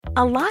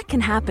A lot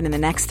can happen in the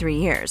next 3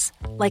 years.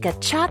 Like a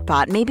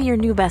chatbot may be your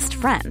new best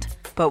friend.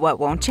 But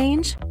what won't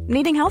change?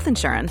 Needing health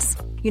insurance.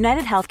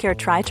 United Healthcare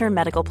Tri-Term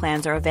Medical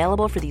Plans are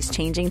available for these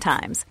changing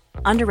times.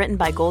 Underwritten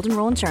by Golden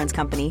Rule Insurance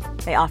Company,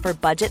 they offer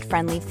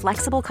budget-friendly,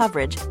 flexible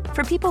coverage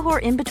for people who are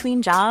in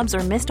between jobs or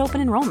missed open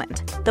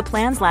enrollment. The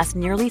plans last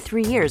nearly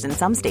 3 years in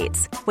some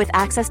states, with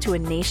access to a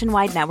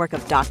nationwide network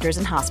of doctors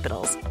and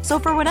hospitals. So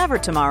for whatever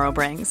tomorrow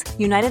brings,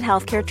 United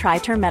Healthcare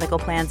Tri-Term Medical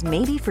Plans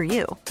may be for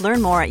you.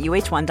 Learn more at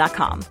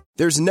uh1.com.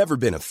 There's never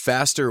been a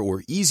faster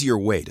or easier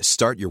way to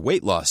start your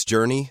weight loss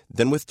journey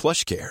than with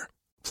PlushCare.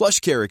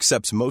 PlushCare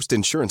accepts most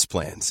insurance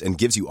plans and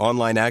gives you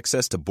online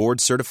access to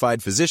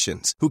board-certified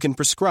physicians who can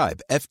prescribe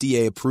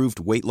FDA-approved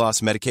weight loss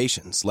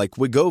medications like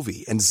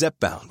Wegovy and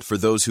Zepbound for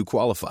those who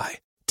qualify.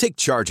 Take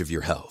charge of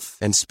your health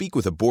and speak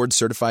with a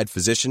board-certified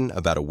physician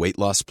about a weight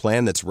loss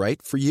plan that's right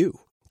for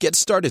you. Get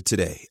started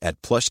today at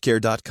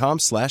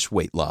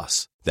plushcare.com/weight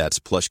loss. That's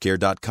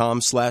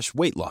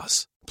plushcare.com/weight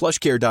loss.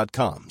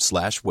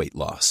 plushcare.com/weight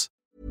loss.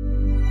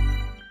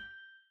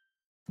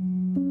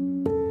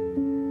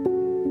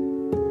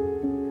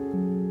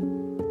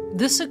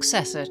 The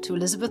successor to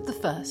Elizabeth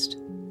I,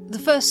 the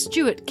first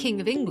Stuart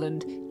King of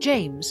England,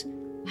 James,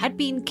 had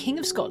been King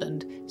of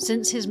Scotland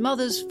since his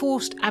mother's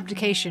forced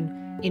abdication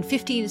in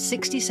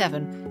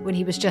 1567 when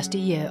he was just a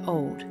year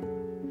old.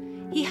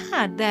 He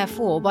had,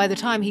 therefore, by the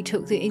time he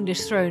took the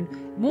English throne,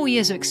 more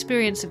years of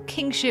experience of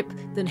kingship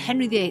than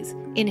Henry VIII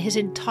in his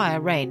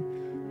entire reign,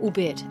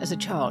 albeit as a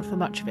child for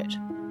much of it.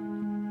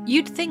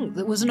 You'd think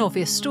there was an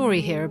obvious story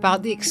here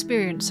about the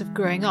experience of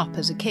growing up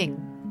as a king.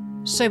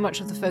 So much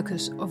of the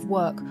focus of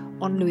work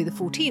on Louis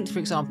XIV, for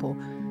example.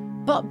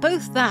 But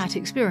both that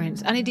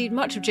experience and indeed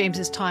much of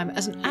James's time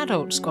as an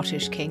adult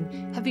Scottish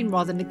king have been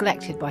rather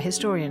neglected by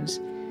historians.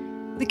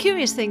 The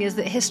curious thing is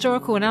that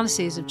historical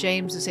analyses of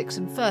James VI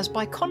and I,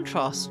 by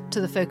contrast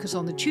to the focus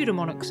on the Tudor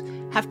monarchs,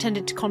 have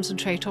tended to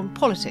concentrate on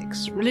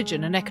politics,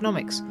 religion and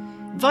economics.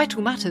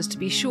 Vital matters to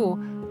be sure,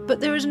 but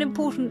there is an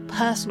important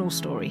personal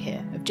story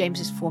here of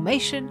James's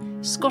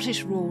formation,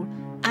 Scottish rule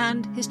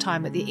and his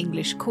time at the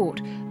English court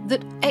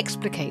that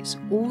explicates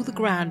all the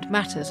grand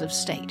matters of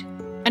state.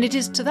 And it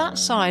is to that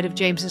side of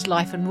James's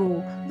life and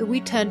rule that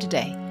we turn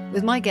today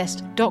with my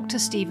guest, Dr.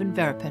 Stephen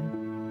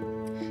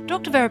Verrepen.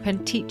 Dr.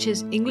 Verrepen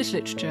teaches English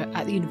literature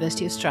at the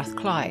University of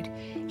Strathclyde.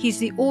 He's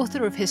the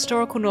author of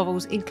historical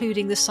novels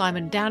including the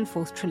Simon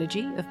Danforth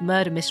trilogy of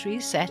murder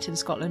mysteries set in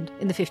Scotland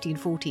in the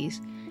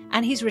 1540s,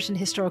 and he's written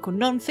historical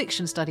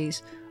non-fiction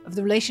studies of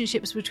the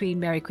relationships between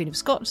Mary Queen of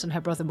Scots and her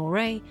brother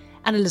Moray,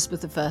 and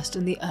Elizabeth I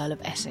and the Earl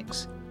of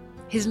Essex.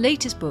 His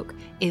latest book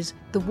is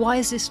The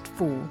Wisest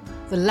Fool,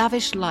 The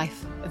Lavish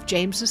Life of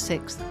James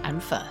VI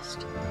and I.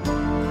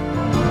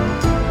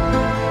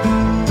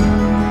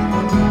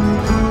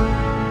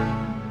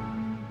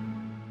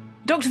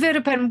 Dr.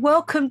 Verrepen,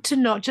 welcome to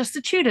Not Just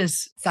the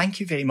Tudors. Thank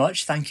you very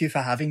much. Thank you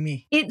for having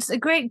me. It's a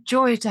great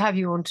joy to have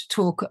you on to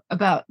talk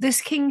about this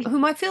king,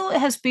 whom I feel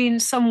has been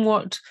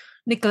somewhat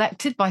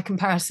neglected by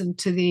comparison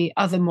to the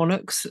other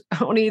monarchs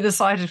on either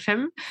side of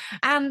him.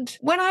 And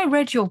when I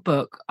read your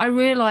book, I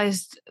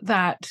realised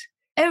that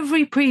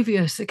every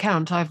previous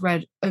account I've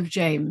read of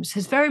James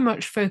has very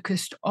much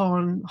focused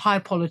on high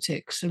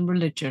politics and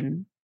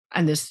religion,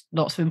 and there's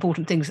lots of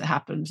important things that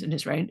happens in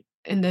his reign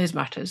in those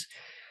matters.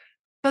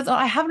 But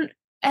I haven't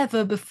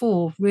ever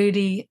before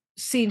really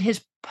seen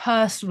his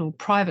personal,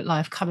 private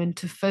life come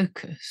into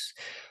focus.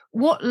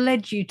 What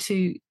led you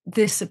to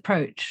this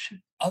approach?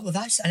 Oh, well,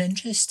 that's an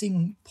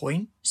interesting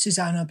point,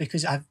 Susanna,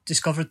 because I've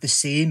discovered the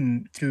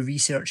same through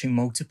researching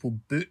multiple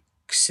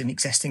books and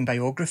existing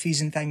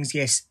biographies and things.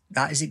 Yes,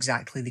 that is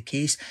exactly the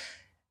case.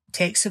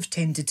 Texts have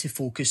tended to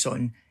focus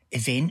on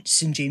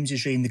events in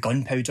James's reign, the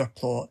gunpowder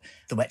plot,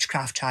 the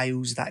witchcraft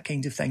trials, that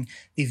kind of thing.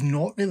 They've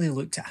not really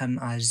looked at him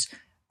as,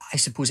 I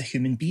suppose, a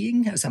human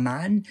being, as a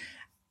man.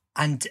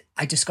 And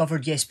I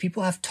discovered, yes,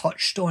 people have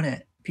touched on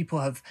it. People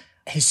have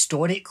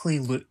historically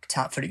looked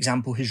at, for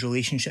example, his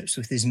relationships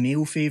with his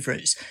male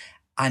favourites.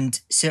 And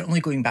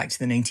certainly going back to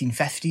the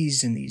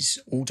 1950s and these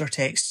older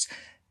texts,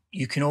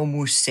 you can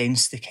almost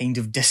sense the kind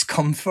of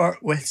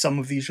discomfort with some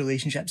of these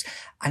relationships.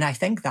 And I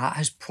think that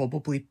has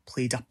probably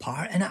played a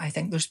part in it. I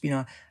think there's been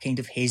a kind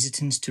of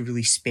hesitance to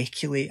really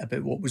speculate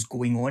about what was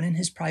going on in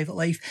his private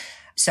life.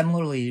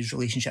 Similarly, his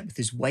relationship with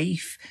his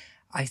wife,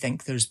 I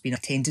think there's been a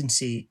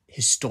tendency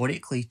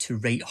historically to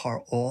write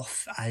her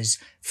off as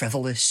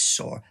frivolous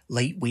or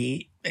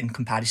lightweight in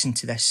comparison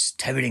to this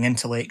towering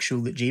intellectual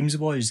that James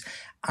was.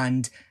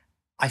 And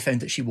I found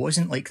that she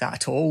wasn't like that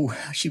at all.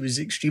 She was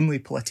extremely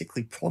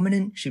politically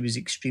prominent. She was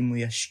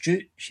extremely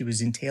astute. She was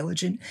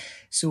intelligent.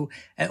 So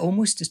it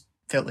almost just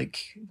felt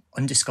like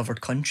undiscovered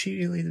country,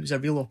 really. There was a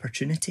real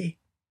opportunity.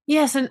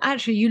 Yes, and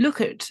actually you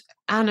look at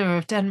Anna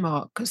of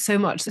Denmark so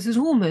much. This is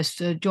almost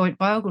a joint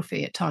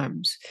biography at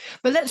times.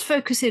 But let's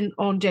focus in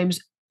on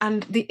James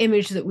and the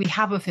image that we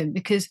have of him,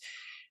 because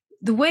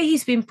the way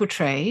he's been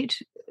portrayed,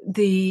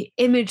 the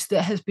image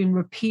that has been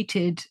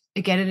repeated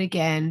again and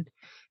again,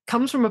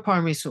 comes from a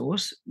primary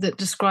source that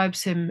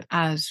describes him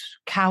as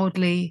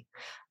cowardly,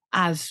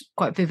 as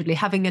quite vividly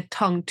having a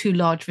tongue too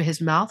large for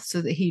his mouth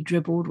so that he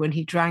dribbled when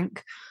he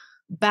drank,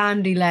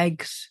 bandy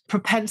legs,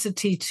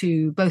 propensity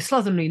to both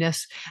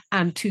slovenliness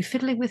and to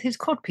fiddling with his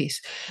codpiece.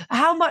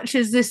 How much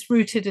is this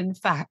rooted in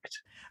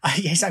fact?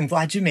 Yes, I'm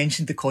glad you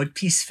mentioned the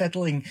codpiece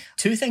fiddling.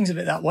 Two things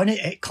about that. One,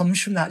 it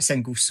comes from that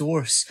single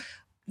source.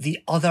 The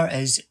other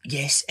is,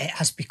 yes, it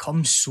has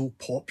become so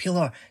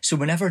popular. So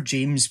whenever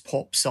James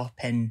pops up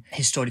in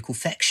historical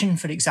fiction,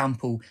 for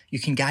example, you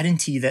can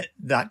guarantee that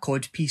that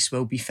codpiece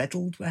will be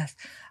fiddled with.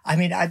 I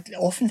mean, I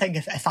often think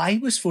if I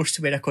was forced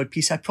to wear a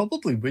codpiece, I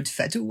probably would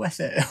fiddle with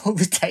it all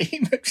the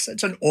time. It's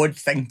such an odd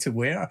thing to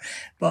wear.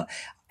 But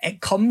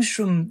it comes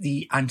from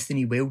the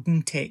Anthony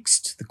Weldon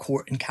text, The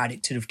Court and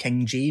Character of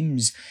King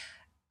James.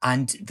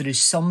 And there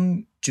is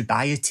some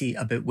dubiety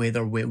about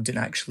whether Weldon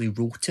actually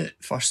wrote it.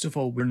 First of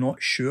all, we're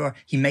not sure.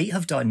 He might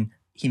have done,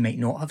 he might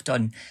not have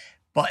done.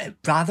 But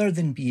rather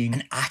than being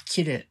an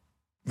accurate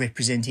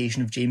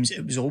representation of James,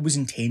 it was always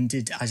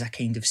intended as a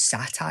kind of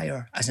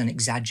satire, as an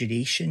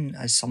exaggeration,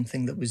 as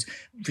something that was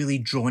really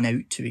drawn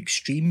out to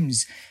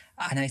extremes.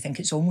 And I think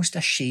it's almost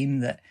a shame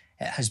that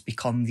it has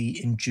become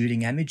the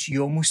enduring image.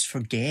 You almost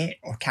forget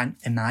or can't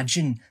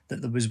imagine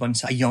that there was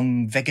once a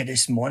young,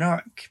 vigorous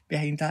monarch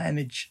behind that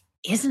image.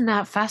 Isn't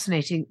that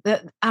fascinating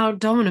that our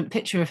dominant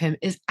picture of him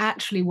is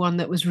actually one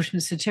that was written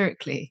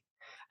satirically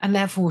and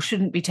therefore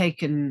shouldn't be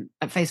taken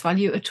at face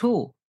value at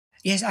all?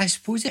 Yes, I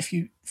suppose if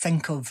you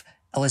think of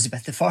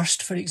Elizabeth I,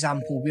 for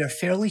example, we are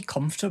fairly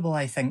comfortable,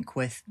 I think,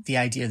 with the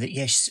idea that,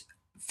 yes,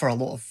 for a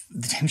lot of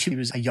the time she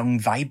was a young,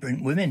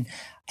 vibrant woman.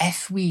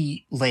 If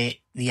we let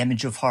the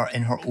image of her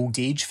in her old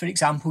age, for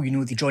example, you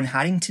know, the John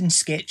Harrington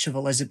sketch of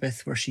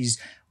Elizabeth where she's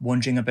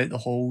wandering about the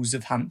halls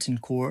of Hampton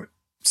Court,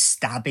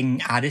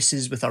 stabbing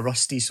heiresses with a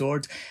rusty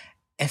sword,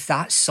 if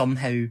that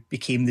somehow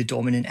became the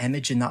dominant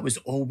image and that was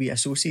all we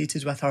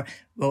associated with her,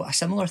 well, a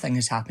similar thing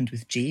has happened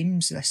with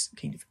James. This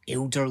kind of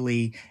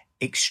elderly,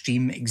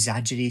 extreme,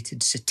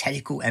 exaggerated,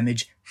 satirical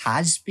image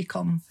has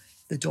become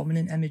the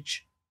dominant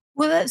image.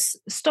 Well, let's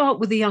start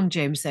with the young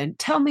James then.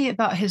 Tell me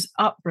about his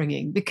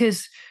upbringing,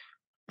 because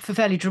for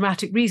fairly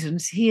dramatic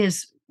reasons, he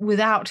is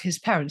without his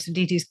parents.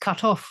 Indeed, he's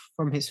cut off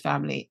from his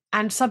family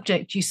and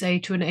subject, you say,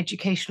 to an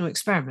educational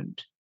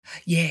experiment.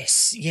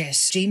 Yes.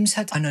 James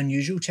had an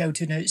unusual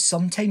childhood. Now, it's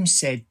sometimes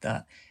said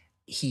that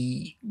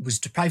he was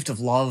deprived of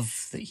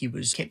love, that he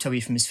was kept away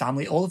from his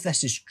family. All of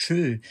this is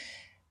true.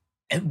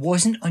 It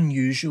wasn't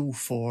unusual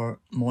for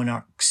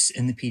monarchs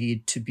in the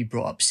period to be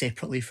brought up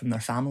separately from their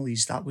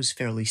families. That was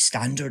fairly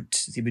standard.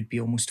 They would be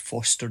almost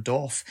fostered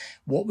off.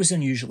 What was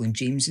unusual in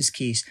James's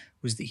case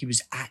was that he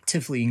was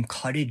actively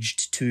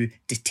encouraged to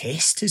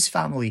detest his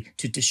family,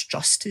 to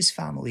distrust his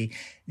family.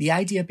 The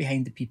idea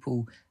behind the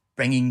people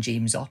bringing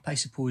James up, I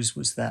suppose,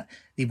 was that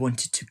they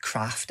wanted to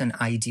craft an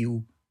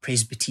ideal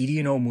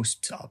Presbyterian,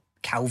 almost a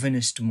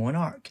Calvinist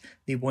monarch.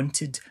 They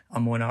wanted a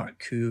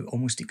monarch who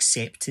almost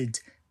accepted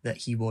that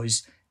he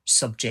was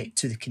subject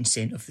to the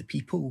consent of the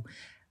people.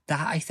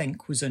 That, I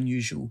think, was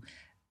unusual.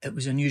 It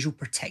was unusual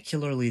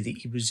particularly that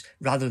he was,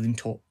 rather than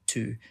taught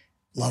to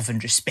love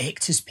and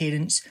respect his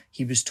parents,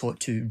 he was taught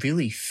to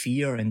really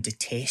fear and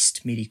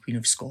detest Mary Queen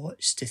of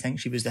Scots, to think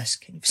she was this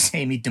kind of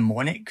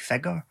semi-demonic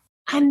figure.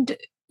 And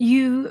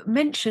you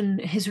mention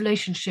his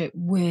relationship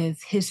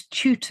with his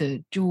tutor,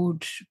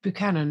 George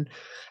Buchanan.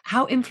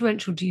 How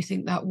influential do you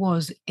think that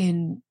was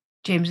in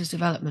James's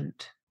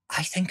development?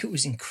 I think it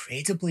was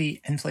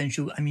incredibly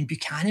influential. I mean,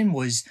 Buchanan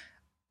was,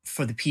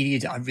 for the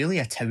period, really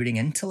a towering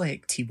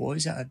intellect. He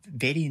was a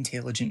very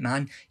intelligent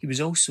man. He was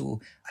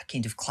also a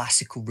kind of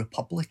classical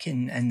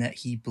republican in that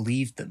he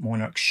believed that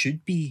monarchs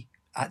should be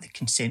at the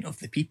consent of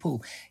the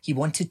people. He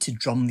wanted to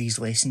drum these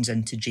lessons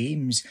into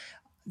James.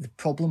 The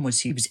problem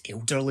was he was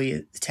elderly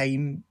at the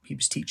time he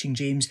was teaching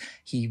James.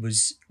 He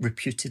was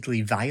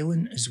reputedly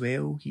violent as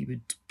well. He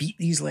would beat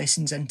these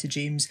lessons into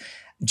James.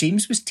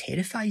 James was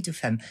terrified of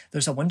him.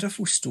 There's a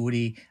wonderful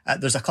story.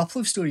 There's a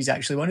couple of stories,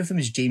 actually. One of them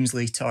is James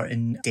later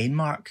in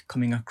Denmark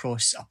coming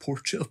across a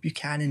portrait of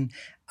Buchanan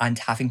and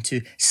having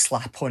to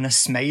slap on a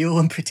smile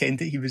and pretend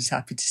that he was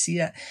happy to see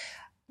it.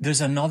 There's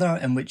another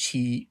in which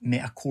he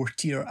met a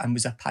courtier and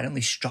was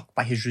apparently struck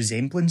by his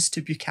resemblance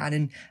to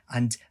Buchanan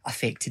and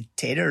affected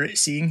terror at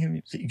seeing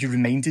him. You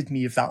reminded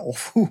me of that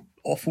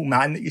awful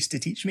man that used to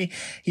teach me.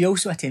 He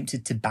also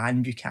attempted to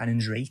ban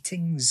Buchanan's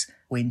writings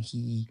when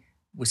he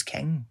was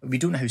king. We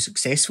don't know how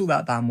successful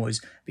that ban was,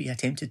 but he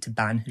attempted to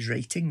ban his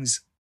writings.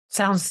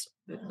 Sounds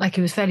like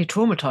he was fairly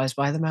traumatised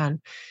by the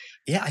man.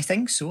 Yeah, I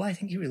think so. I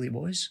think he really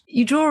was.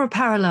 You draw a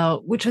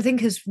parallel, which I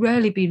think has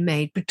rarely been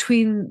made,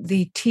 between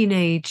the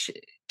teenage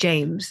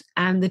James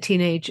and the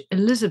teenage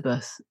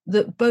Elizabeth,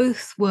 that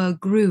both were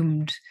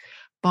groomed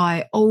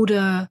by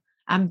older,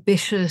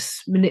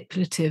 ambitious,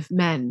 manipulative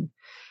men.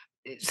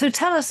 So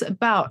tell us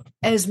about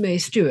Esme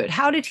Stuart.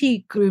 How did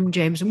he groom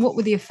James and what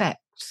were the effects?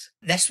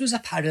 This was a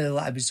parallel.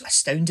 I was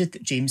astounded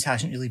that James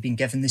hasn't really been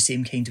given the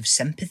same kind of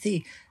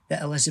sympathy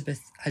that Elizabeth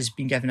has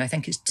been given. I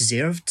think it's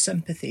deserved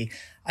sympathy.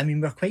 I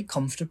mean, we're quite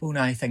comfortable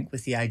now, I think,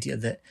 with the idea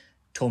that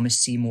Thomas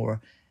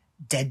Seymour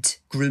did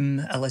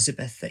groom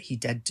Elizabeth, that he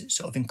did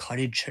sort of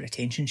encourage her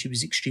attention. She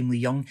was extremely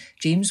young.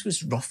 James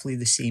was roughly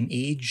the same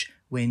age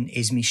when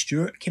Esme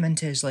Stuart came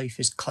into his life,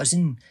 his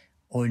cousin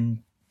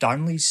on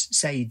Darnley's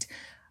side.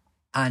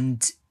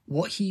 And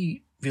what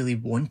he really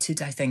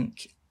wanted, I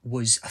think,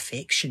 was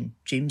affection.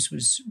 James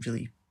was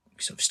really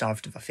sort of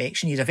starved of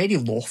affection. He had a very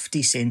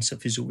lofty sense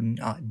of his own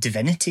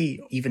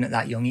divinity, even at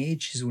that young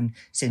age, his own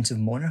sense of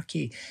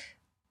monarchy.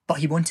 But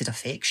he wanted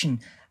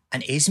affection.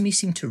 And Esme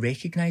seemed to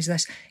recognise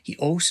this. He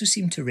also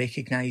seemed to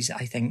recognise,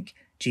 I think,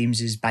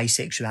 James's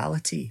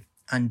bisexuality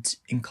and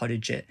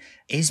encourage it.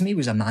 Esme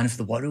was a man of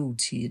the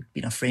world. He had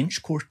been a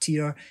French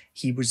courtier.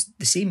 He was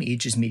the same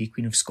age as Mary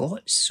Queen of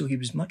Scots, so he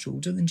was much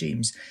older than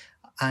James.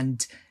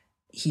 And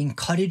he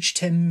encouraged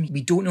him.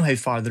 We don't know how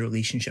far the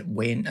relationship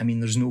went. I mean,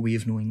 there's no way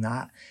of knowing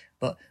that.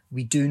 But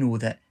we do know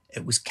that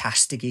it was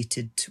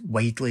castigated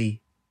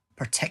widely,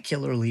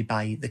 particularly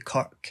by the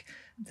Kirk.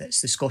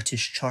 That's the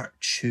Scottish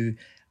Church, who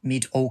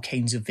made all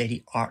kinds of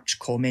very arch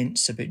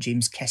comments about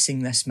James kissing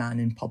this man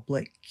in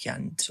public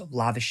and sort of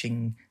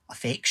lavishing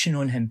affection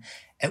on him.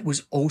 It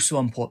was also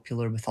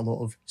unpopular with a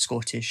lot of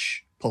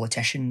Scottish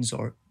politicians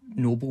or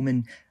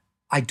noblemen.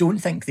 I don't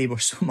think they were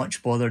so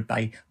much bothered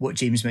by what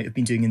James might have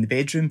been doing in the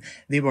bedroom.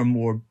 They were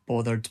more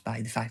bothered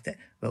by the fact that,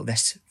 well,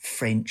 this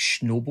French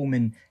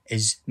nobleman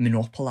is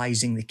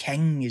monopolising the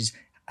king, is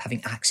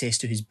having access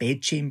to his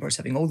bedchambers,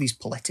 having all these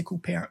political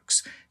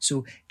perks.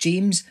 So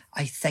James,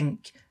 I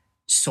think,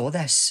 saw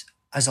this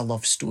as a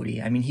love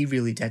story. I mean, he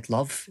really did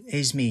love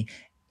Esme.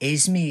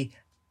 Esme,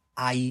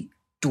 I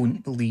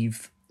don't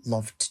believe,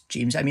 loved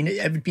James. I mean,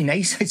 it would be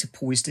nice, I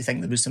suppose, to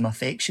think there was some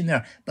affection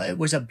there, but it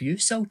was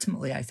abuse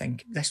ultimately, I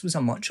think. This was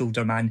a much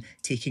older man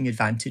taking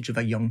advantage of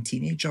a young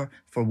teenager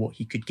for what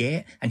he could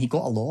get, and he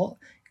got a lot.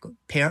 He got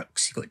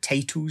perks, he got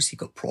titles, he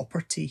got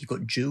property, he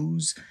got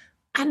jewels.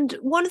 And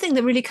one thing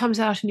that really comes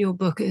out in your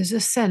book is a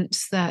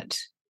sense that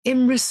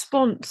in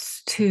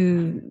response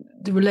to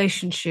the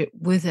relationship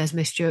with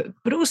Esme Stuart,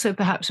 but also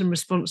perhaps in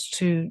response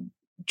to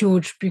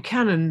George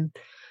Buchanan,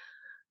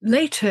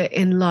 later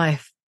in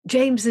life,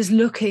 James is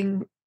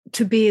looking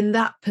to be in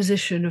that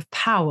position of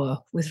power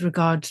with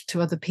regard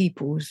to other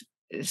people.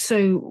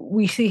 So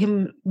we see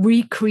him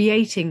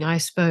recreating, I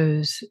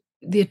suppose,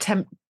 the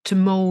attempt to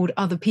mould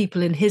other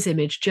people in his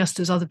image, just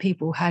as other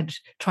people had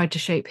tried to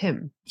shape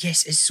him.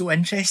 Yes, it's so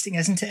interesting,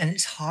 isn't it? And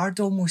it's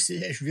hard almost,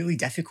 it's really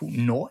difficult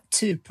not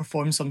to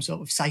perform some sort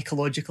of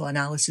psychological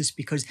analysis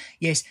because,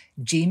 yes,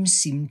 James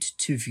seemed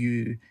to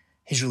view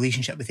his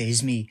relationship with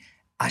Esme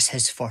as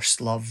his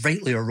first love,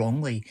 rightly or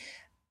wrongly.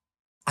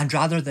 And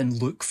rather than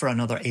look for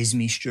another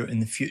Esme Stuart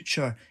in the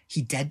future,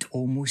 he did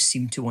almost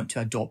seem to want to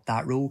adopt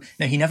that role.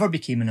 Now, he never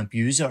became an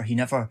abuser. He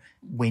never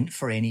went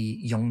for any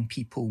young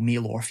people,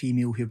 male or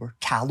female, who were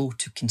callow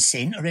to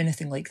consent or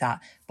anything like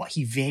that. But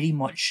he very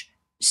much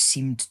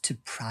seemed to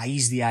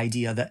prize the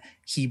idea that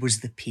he was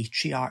the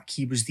patriarch.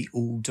 He was the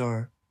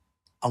older,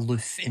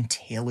 aloof,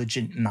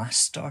 intelligent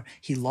master.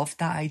 He loved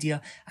that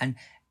idea. And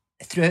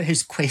throughout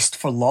his quest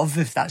for love,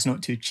 if that's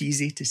not too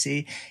cheesy to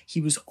say, he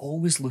was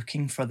always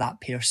looking for that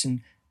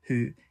person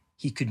who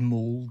he could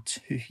mould,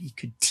 who he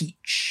could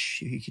teach,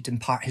 who he could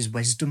impart his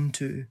wisdom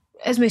to.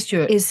 Esme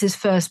Stuart is his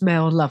first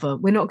male lover.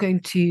 We're not going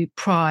to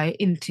pry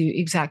into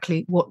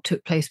exactly what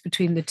took place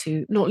between the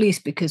two, not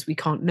least because we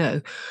can't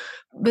know.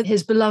 But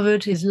his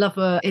beloved, his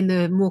lover, in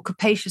the more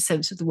capacious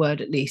sense of the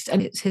word at least,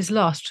 and it's his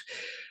last.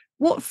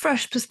 What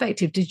fresh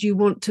perspective did you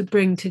want to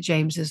bring to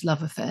James's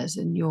love affairs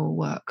in your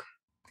work?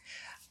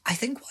 I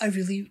think what I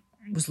really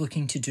was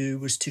looking to do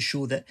was to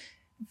show that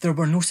there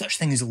were no such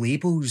thing as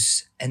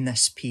labels in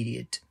this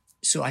period.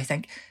 So I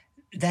think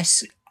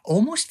this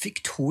almost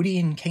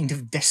Victorian kind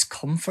of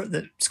discomfort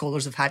that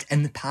scholars have had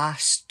in the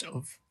past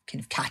of kind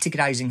of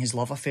categorising his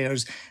love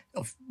affairs,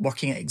 of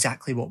working out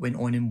exactly what went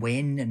on and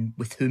when and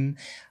with whom,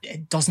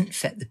 it doesn't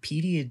fit the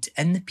period.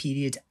 In the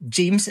period,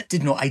 James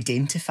did not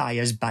identify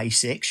as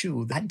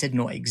bisexual. That did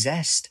not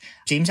exist.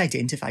 James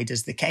identified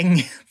as the king,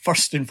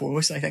 first and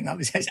foremost. I think that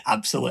was his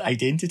absolute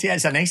identity.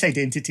 It's a nice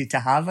identity to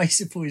have, I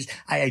suppose.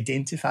 I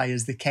identify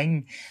as the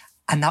king.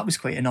 And that was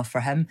quite enough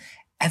for him.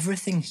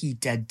 Everything he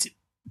did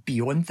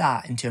beyond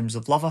that, in terms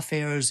of love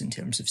affairs, in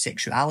terms of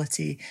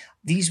sexuality,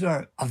 these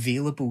were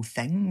available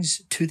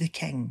things to the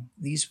king.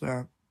 These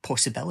were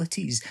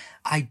possibilities.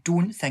 I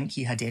don't think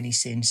he had any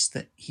sense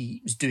that he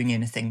was doing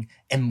anything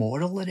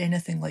immoral or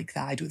anything like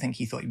that. I don't think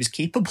he thought he was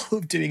capable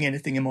of doing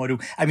anything immoral.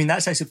 I mean,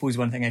 that's, I suppose,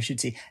 one thing I should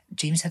say.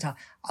 James had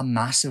a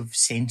massive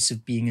sense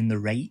of being in the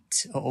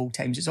right at all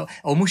times. It's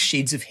almost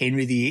shades of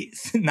Henry VIII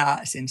in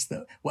that sense,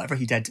 that whatever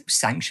he did was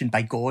sanctioned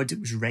by God,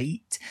 it was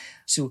right.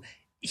 So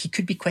he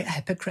could be quite a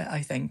hypocrite, I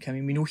think. I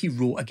mean, we know he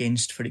wrote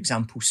against, for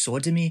example,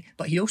 sodomy,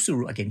 but he also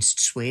wrote against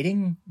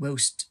swearing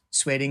whilst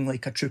swearing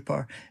like a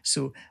trooper.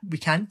 So we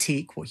can't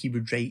take what he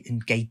would write in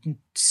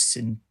guidance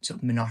and sort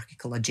of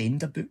monarchical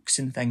agenda books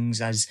and things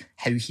as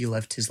how he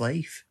lived his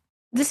life.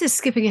 This is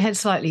skipping ahead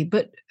slightly,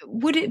 but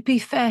would it be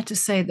fair to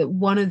say that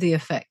one of the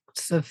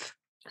effects of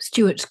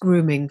Stuart's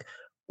grooming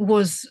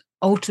was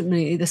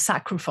ultimately the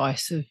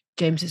sacrifice of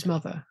James's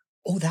mother?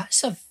 Oh,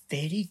 that's a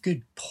very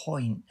good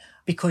point,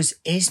 because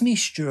Esme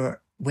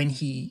Stuart, when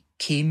he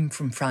came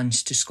from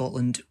France to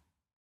Scotland,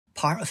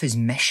 part of his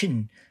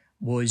mission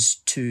was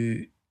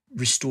to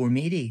restore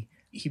Mary.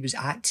 He was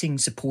acting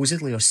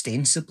supposedly,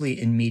 ostensibly,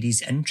 in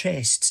Mary's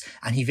interests,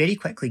 and he very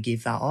quickly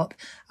gave that up.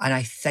 And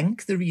I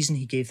think the reason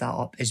he gave that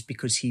up is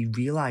because he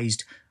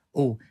realised,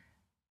 oh,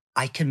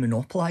 I can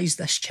monopolise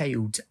this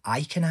child.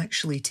 I can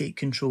actually take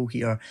control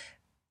here.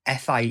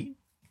 If I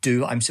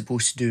do what I'm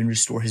supposed to do and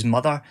restore his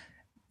mother,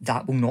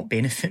 that will not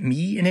benefit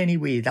me in any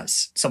way.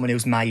 That's someone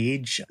else my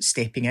age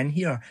stepping in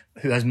here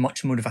who has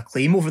much more of a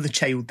claim over the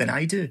child than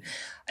I do.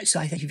 So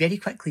I think he very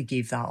quickly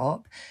gave that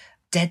up.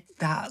 Did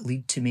that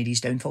lead to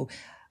Mary's downfall?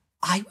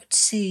 I would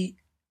say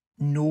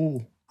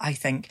no. I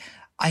think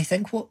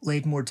what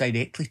led more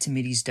directly to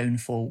Mary's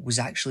downfall was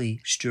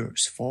actually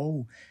Stuart's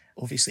fall.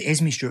 Obviously,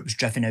 Esme Stuart was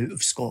driven out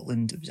of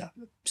Scotland. It was a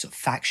sort of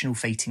factional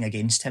fighting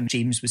against him.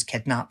 James was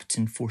kidnapped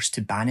and forced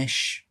to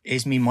banish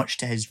Esme, much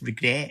to his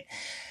regret.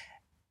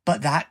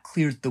 But that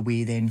cleared the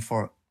way then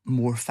for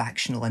more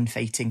factional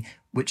infighting,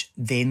 which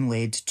then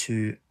led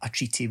to a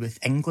treaty with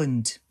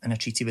England and a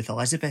treaty with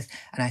Elizabeth.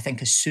 And I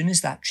think as soon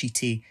as that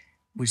treaty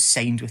was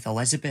signed with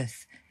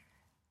Elizabeth,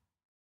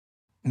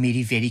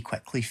 Mary very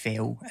quickly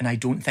fell. And I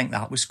don't think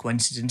that was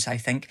coincidence. I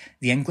think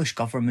the English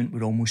government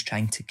were almost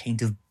trying to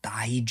kind of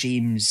buy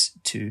James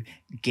to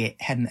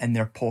get him in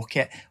their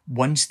pocket.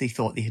 Once they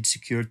thought they had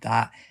secured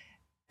that,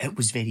 it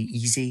was very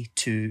easy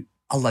to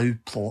allow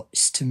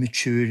plots to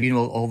mature,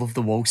 all of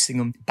the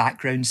Walsingham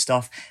background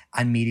stuff,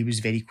 and Mary was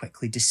very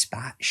quickly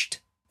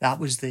dispatched. That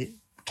was the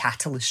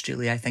catalyst,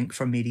 really, I think,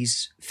 for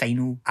Mary's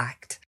final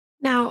act.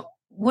 Now,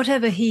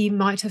 whatever he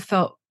might have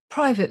felt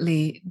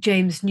privately,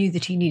 James knew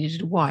that he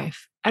needed a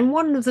wife. And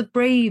one of the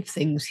brave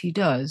things he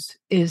does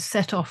is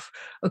set off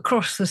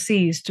across the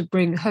seas to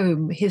bring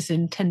home his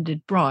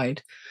intended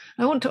bride.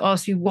 I want to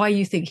ask you why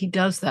you think he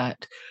does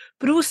that,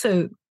 but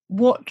also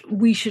what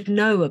we should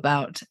know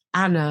about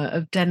Anna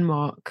of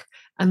Denmark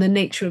and the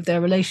nature of their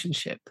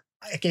relationship.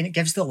 Again, it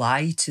gives the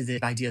lie to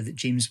the idea that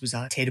James was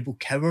a terrible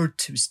coward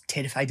who was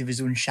terrified of his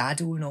own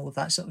shadow and all of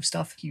that sort of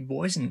stuff. He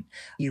wasn't.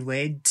 He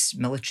led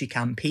military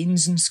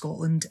campaigns in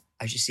Scotland.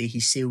 As you say, he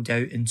sailed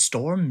out in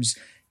storms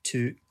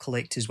to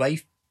collect his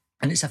wife.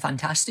 And it's a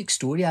fantastic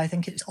story. I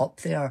think it's up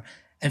there.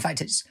 In fact,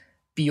 it's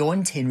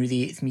beyond Henry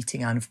VIII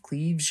meeting Anne of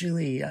Cleves,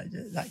 really,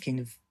 that kind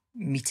of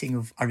meeting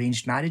of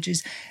arranged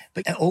marriages.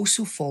 But it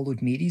also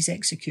followed Mary's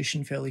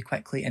execution fairly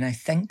quickly. And I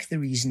think the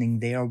reasoning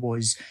there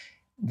was,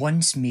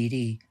 once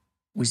Mary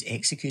was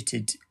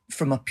executed,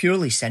 from a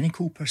purely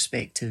cynical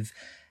perspective,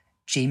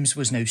 James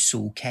was now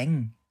sole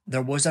king.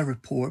 There was a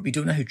report, we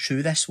don't know how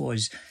true this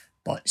was,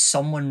 but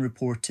someone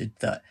reported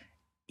that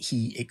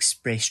he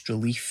expressed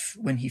relief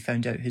when he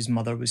found out his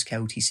mother was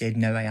killed. He said,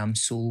 "Now I am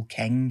sole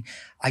king."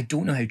 I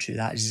don't know how true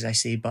that is, as I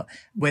say, but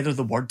whether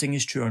the wording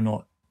is true or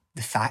not,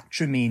 the fact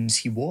remains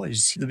he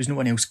was. There was no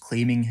one else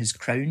claiming his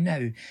crown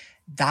now.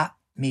 That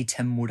made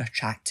him more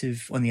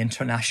attractive on the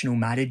international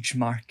marriage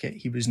market.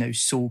 He was now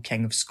sole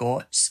King of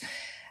Scots.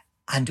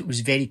 And it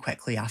was very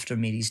quickly after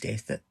Mary's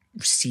death that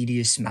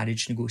serious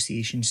marriage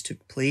negotiations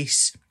took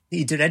place.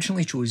 He'd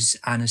originally chose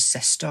Anna's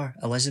sister,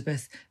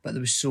 Elizabeth, but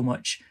there was so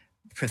much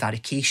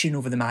prevarication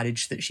over the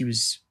marriage that she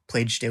was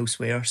pledged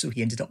elsewhere, so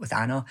he ended up with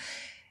Anna.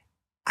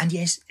 And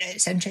yes,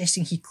 it's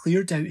interesting, he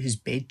cleared out his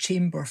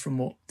bedchamber from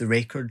what the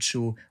records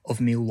show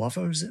of male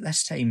lovers at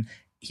this time.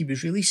 He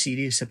was really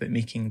serious about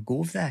making a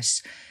go of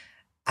this.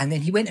 And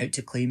then he went out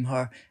to claim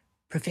her,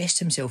 professed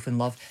himself in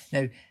love.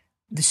 Now,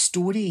 the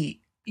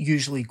story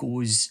usually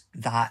goes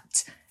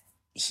that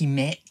he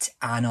met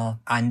Anna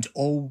and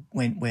all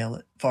went well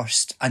at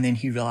first, and then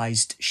he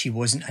realised she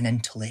wasn't an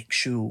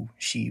intellectual.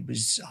 She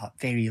was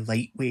very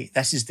lightweight.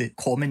 This is the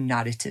common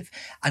narrative.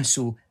 And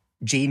so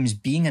James,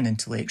 being an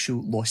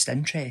intellectual, lost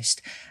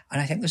interest.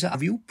 And I think there's a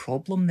real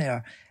problem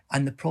there.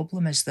 And the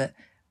problem is that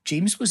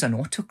James was an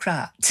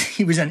autocrat.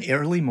 He was an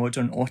early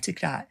modern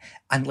autocrat.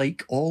 And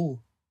like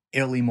all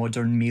early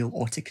modern male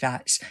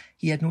autocrats,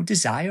 he had no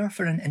desire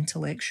for an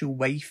intellectual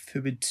wife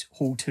who would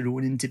hold her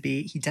own in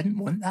debate. He didn't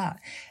want that.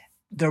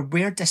 There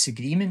were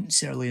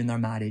disagreements early in their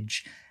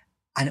marriage,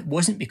 and it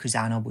wasn't because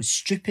Anna was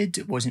stupid.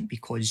 It wasn't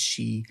because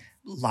she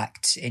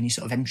lacked any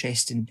sort of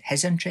interest in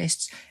his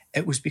interests.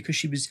 It was because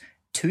she was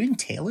too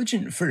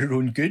intelligent for her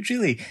own good,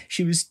 really.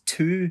 She was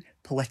too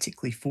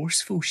politically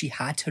forceful. She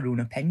had her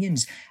own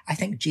opinions. I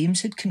think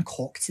James had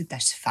concocted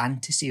this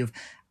fantasy of,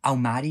 I'll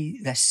marry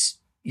this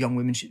young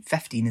woman, she's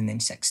 15 and then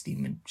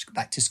 16 when she got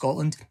back to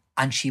Scotland,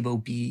 and she will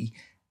be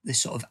the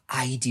sort of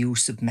ideal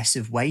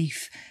submissive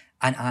wife.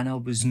 And Anna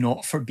was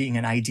not for being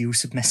an ideal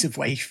submissive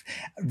wife.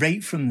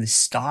 Right from the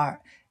start,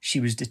 she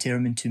was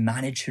determined to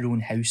manage her own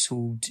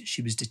household.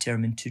 She was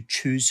determined to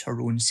choose her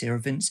own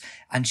servants.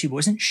 And she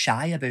wasn't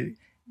shy about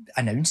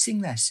announcing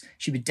this.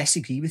 She would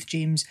disagree with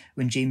James.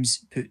 When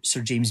James put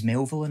Sir James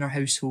Melville in her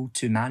household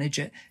to manage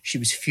it, she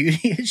was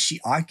furious. She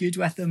argued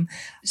with him.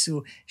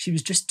 So she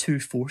was just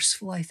too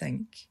forceful, I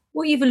think.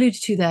 What you've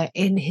alluded to there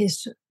in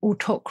his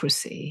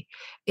autocracy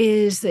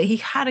is that he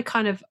had a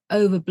kind of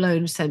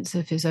overblown sense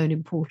of his own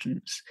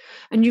importance.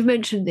 And you've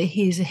mentioned that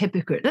he's a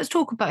hypocrite. Let's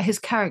talk about his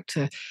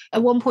character.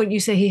 At one point you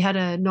say he had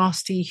a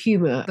nasty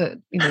humour, but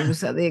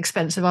was at the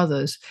expense of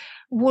others.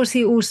 Was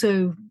he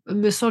also a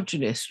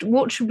misogynist?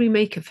 What should we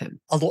make of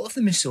him? A lot of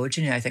the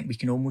misogyny, I think, we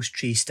can almost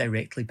trace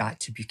directly back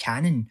to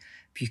Buchanan.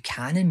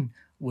 Buchanan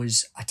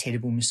was a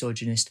terrible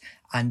misogynist,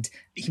 and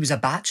he was a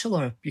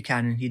bachelor,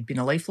 Buchanan. He'd been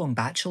a lifelong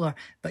bachelor,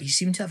 but he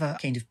seemed to have a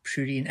kind of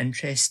prurient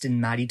interest in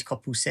married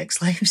couples'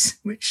 sex lives,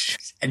 which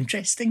is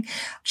interesting.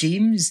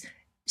 James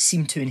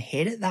seemed to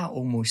inherit that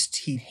almost.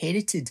 He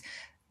inherited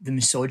the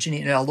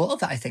misogyny, and a lot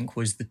of it, I think,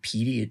 was the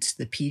period.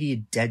 The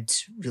period did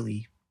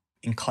really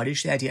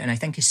encourage the idea, and I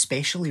think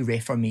especially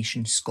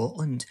Reformation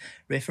Scotland.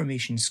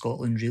 Reformation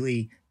Scotland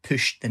really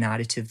pushed the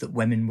narrative that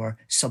women were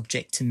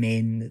subject to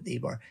men, that they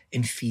were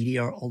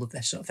inferior, all of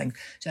this sort of thing.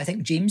 So I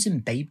think James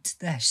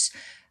imbibed this.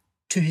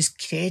 To his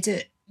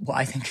credit, what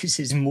I think is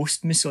his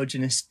most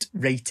misogynist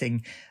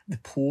writing, the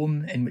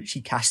poem in which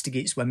he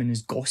castigates women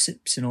as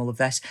gossips and all of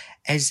this,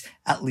 is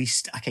at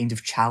least a kind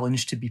of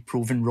challenge to be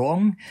proven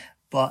wrong.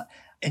 But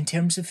in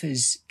terms of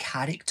his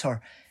character,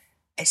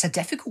 it's a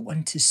difficult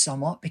one to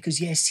sum up because,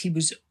 yes, he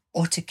was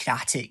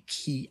autocratic.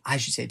 He,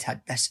 as you said,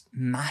 had this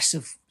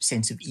massive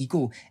sense of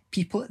ego.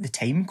 People at the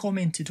time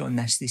commented on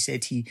this. They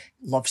said he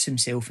loves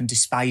himself and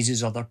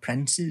despises other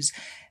princes.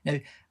 Now,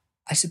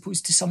 I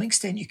suppose to some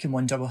extent you can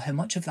wonder, well, how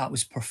much of that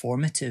was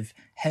performative?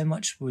 How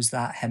much was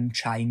that him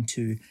trying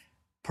to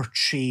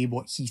portray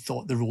what he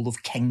thought the role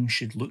of king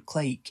should look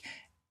like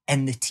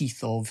in the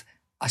teeth of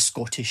a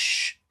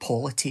Scottish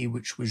polity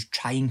which was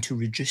trying to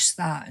reduce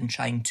that and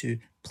trying to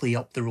play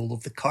up the role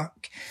of the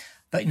Kirk?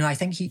 But, I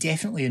think he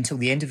definitely, until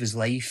the end of his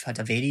life, had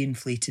a very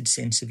inflated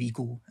sense of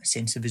ego, a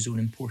sense of his own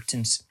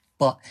importance.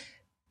 But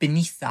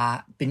beneath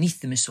that,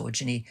 beneath the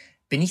misogyny,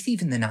 beneath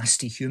even the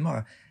nasty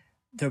humour,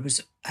 there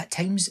was, at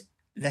times,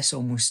 this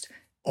almost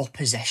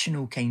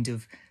oppositional kind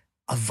of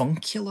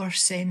avuncular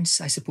sense.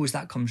 I suppose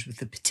that comes with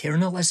the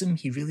paternalism.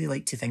 He really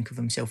liked to think of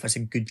himself as a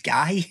good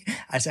guy,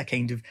 as a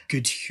kind of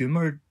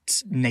good-humoured,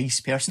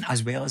 nice person,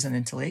 as well as an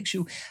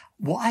intellectual.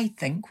 What I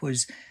think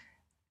was,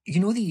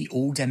 the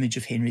old image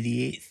of Henry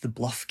VIII, the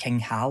bluff King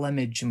Hal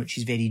image, in which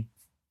he's very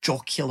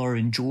jocular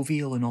and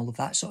jovial and all of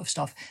that sort of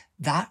stuff,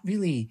 that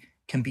really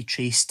can be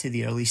traced to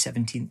the early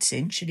 17th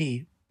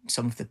century.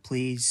 Some of the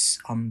plays,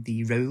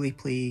 the Rowley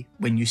play,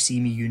 When You See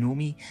Me, You Know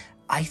Me,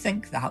 I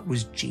think that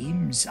was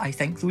James. I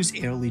think those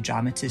early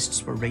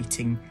dramatists were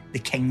writing the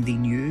king they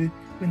knew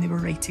when they were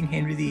writing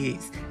Henry VIII,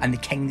 and the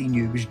king they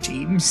knew was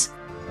James.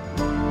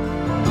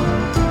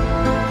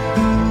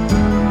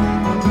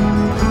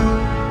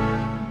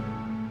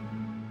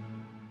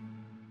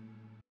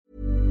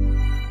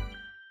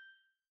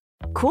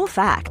 Cool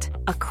fact,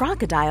 a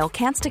crocodile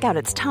can't stick out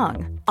its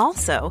tongue.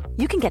 Also,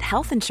 you can get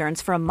health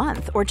insurance for a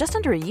month or just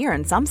under a year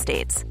in some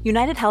states.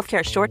 United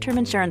Healthcare short-term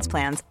insurance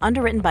plans,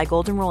 underwritten by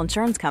Golden Rule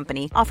Insurance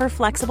Company, offer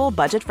flexible,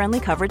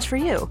 budget-friendly coverage for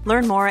you.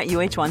 Learn more at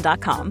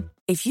UH1.com.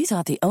 If you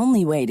thought the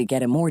only way to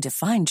get a more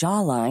defined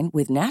jawline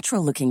with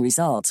natural-looking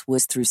results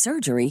was through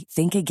surgery,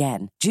 think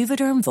again.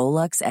 Juvederm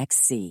Volux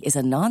XC is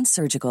a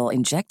non-surgical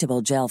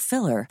injectable gel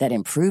filler that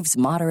improves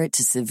moderate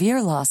to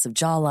severe loss of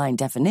jawline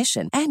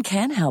definition and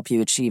can help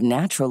you achieve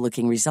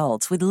natural-looking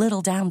results with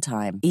little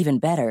downtime. Even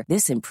better,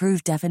 this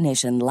improved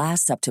definition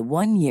lasts up to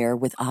 1 year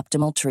with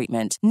optimal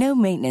treatment. No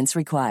maintenance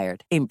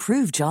required.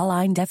 Improve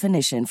jawline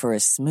definition for a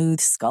smooth,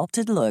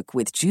 sculpted look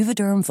with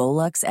Juvederm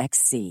Volux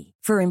XC.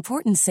 For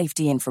important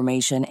safety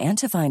information and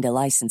to find a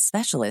licensed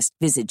specialist,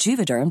 visit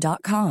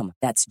Juvederm.com.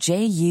 That's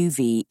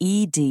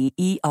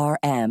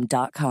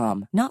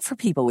JUVEDERM.com. Not for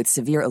people with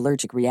severe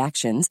allergic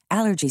reactions,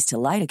 allergies to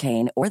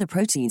lidocaine, or the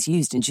proteins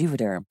used in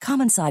Juvederm.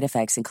 Common side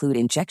effects include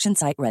injection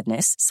site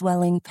redness,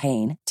 swelling,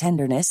 pain,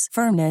 tenderness,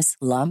 firmness,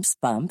 lumps,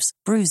 bumps,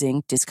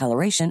 bruising,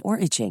 discoloration, or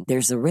itching.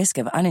 There's a risk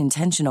of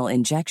unintentional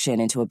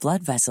injection into a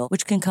blood vessel,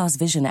 which can cause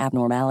vision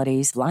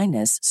abnormalities,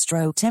 blindness,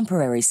 stroke,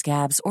 temporary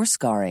scabs, or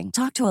scarring.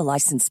 Talk to a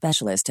licensed specialist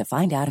to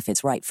find out if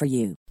it's right for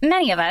you.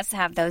 Many of us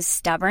have those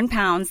stubborn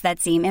pounds that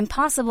seem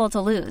impossible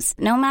to lose,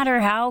 no matter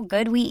how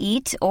good we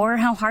eat or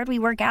how hard we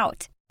work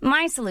out.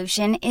 My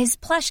solution is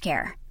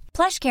PlushCare.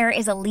 PlushCare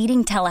is a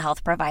leading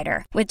telehealth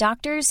provider with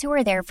doctors who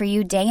are there for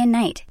you day and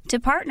night to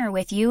partner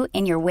with you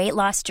in your weight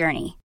loss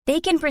journey. They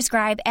can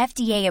prescribe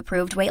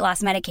FDA-approved weight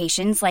loss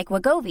medications like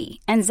Wegovy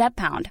and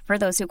Zepbound for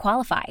those who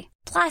qualify.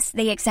 Plus,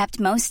 they accept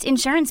most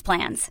insurance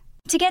plans.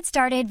 To get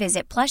started,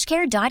 visit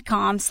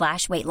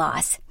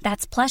plushcare.com/weightloss.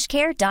 That's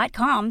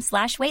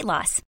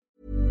plushcare.com/weightloss.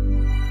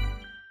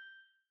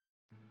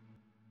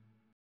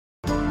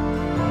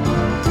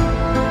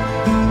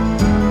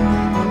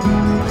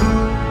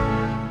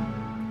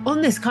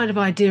 On this kind of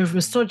idea of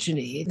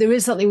misogyny, there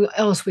is something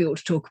else we ought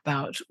to talk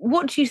about.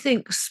 What do you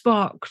think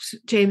sparked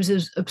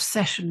James's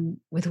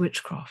obsession with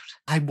witchcraft?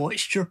 I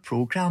watched your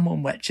programme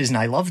on witches and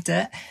I loved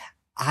it.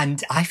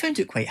 And I found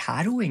it quite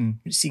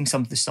harrowing, seeing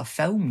some of the stuff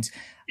filmed.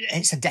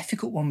 It's a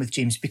difficult one with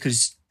James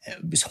because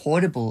it was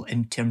horrible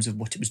in terms of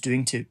what it was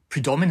doing to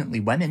predominantly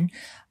women.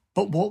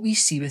 But what we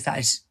see with that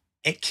is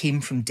it came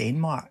from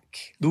Denmark.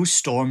 Those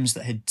storms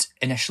that had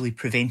initially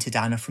prevented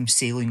Anna from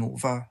sailing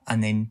over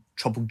and then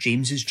troubled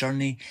James's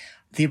journey,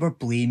 they were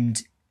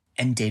blamed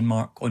in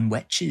Denmark on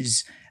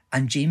witches.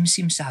 And James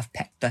seems to have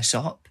picked this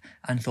up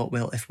and thought,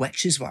 well, if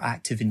witches were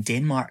active in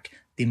Denmark,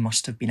 they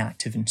must have been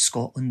active in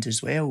Scotland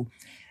as well.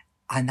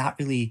 And that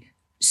really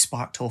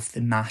sparked off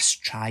the mass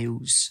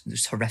trials,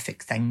 those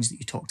horrific things that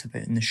you talked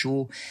about in the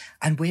show.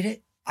 And where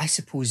it, I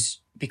suppose,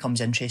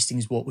 becomes interesting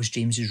is what was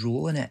James's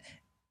role in it.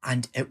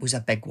 And it was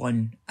a big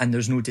one, and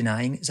there's no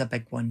denying it's a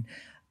big one.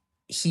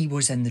 He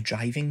was in the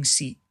driving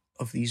seat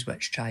of these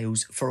witch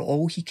trials. For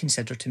all he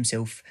considered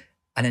himself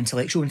an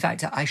intellectual. In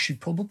fact, I should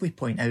probably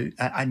point out,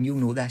 and you'll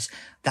know this,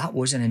 that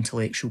was an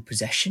intellectual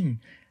position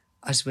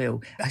as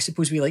well. I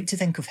suppose we like to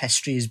think of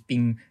history as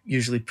being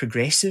usually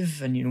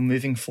progressive and,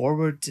 moving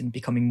forward and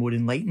becoming more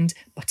enlightened,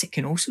 but it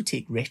can also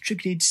take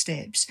retrograde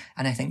steps.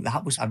 And I think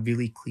that was a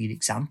really clear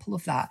example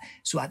of that.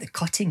 So at the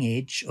cutting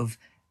edge of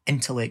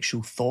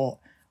intellectual thought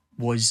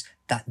was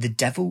that the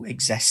devil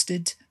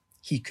existed.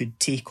 He could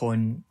take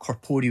on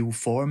corporeal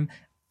form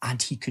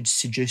and he could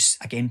seduce,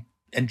 again,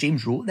 and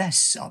James wrote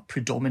this,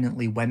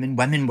 predominantly women.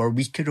 Women were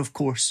weaker, of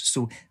course,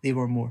 so they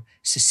were more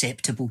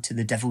susceptible to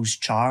the devil's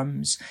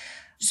charms.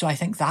 So I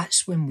think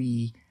that's when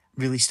we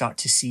really start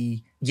to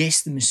see,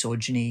 yes, the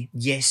misogyny,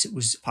 yes, it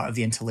was part of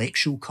the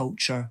intellectual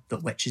culture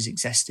that witches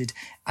existed,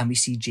 and we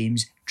see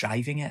James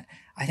driving it.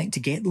 I think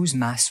to get those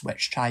mass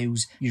witch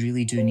trials, you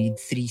really do need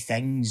three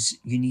things.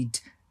 You need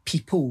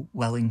people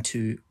willing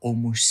to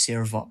almost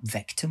serve up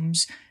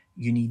victims.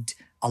 You need,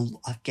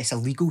 a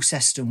legal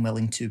system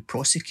willing to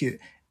prosecute,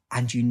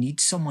 and you need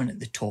someone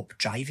at the top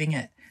driving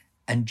it.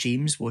 And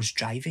James was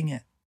driving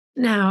it.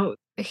 Now,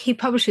 he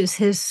publishes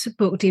his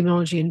book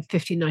Demonology in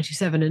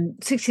 1597,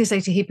 and 6 years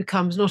later he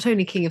becomes not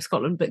only King of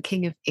Scotland but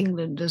King of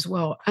England as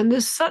well. And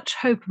there's such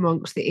hope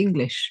amongst the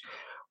English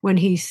when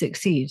he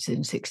succeeds in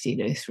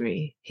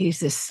 1603. He's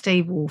this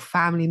stable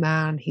family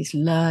man, he's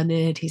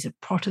learned, he's a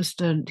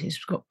Protestant,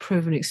 he's got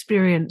proven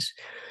experience.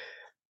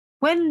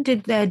 When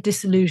did their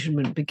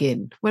disillusionment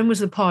begin? When was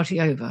the party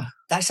over?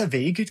 That's a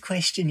very good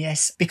question,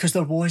 yes, because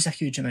there was a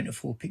huge amount of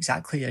hope,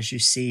 exactly as you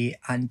say,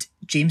 and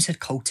James had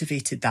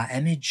cultivated that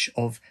image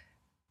of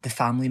the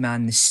family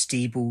man, the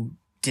stable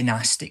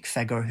dynastic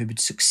figure who would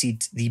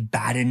succeed the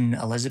Baron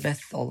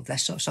Elizabeth, all of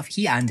this sort of stuff.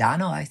 He and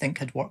Anna, I think,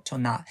 had worked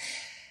on that.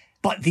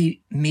 But they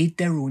made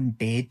their own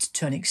bed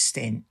to an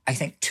extent. I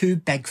think two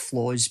big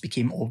flaws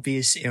became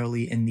obvious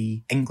early in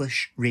the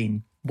English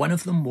reign. One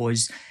of them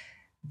was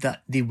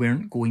that they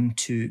weren't going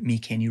to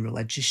make any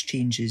religious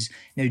changes.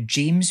 Now,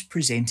 James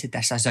presented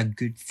this as a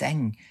good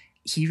thing.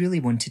 He really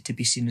wanted to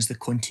be seen as the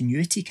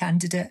continuity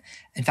candidate.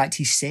 In fact,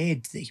 he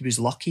said that he was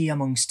lucky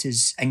amongst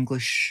his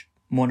English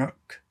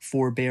monarch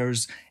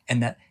forebears in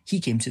that he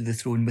came to the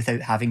throne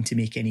without having to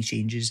make any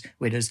changes,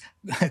 whereas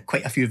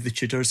quite a few of the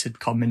Tudors had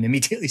come and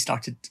immediately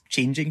started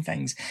changing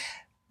things.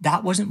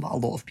 That wasn't what a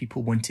lot of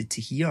people wanted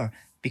to hear,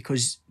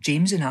 because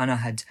James and Anna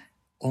had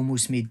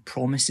almost made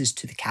promises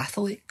to the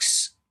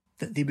Catholics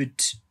that they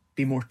would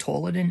be more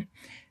tolerant.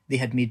 They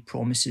had made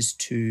promises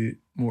to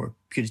more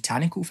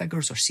puritanical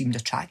figures, or seemed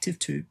attractive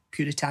to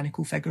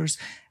puritanical figures,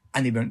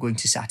 and they weren't going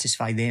to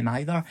satisfy them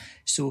either.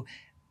 So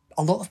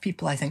a lot of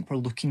people, I think, were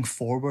looking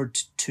forward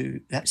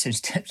to, that sounds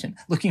different,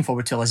 looking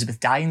forward to Elizabeth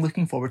dying,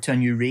 looking forward to a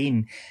new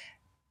reign,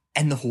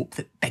 in the hope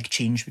that big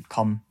change would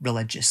come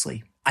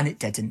religiously. And it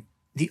didn't.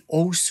 They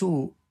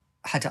also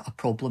had a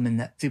problem in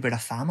that they were a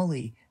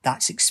family.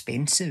 That's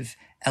expensive.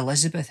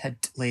 Elizabeth had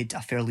led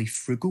a fairly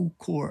frugal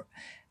court.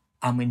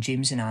 And when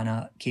James and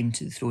Anna came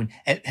to the throne,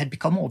 it had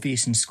become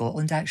obvious in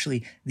Scotland,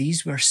 actually,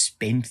 these were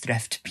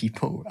spendthrift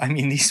people. I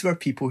mean, these were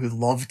people who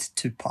loved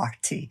to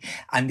party.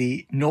 And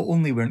they not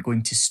only weren't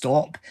going to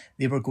stop,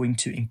 they were going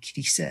to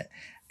increase it.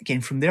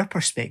 Again, from their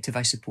perspective,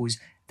 I suppose,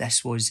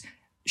 this was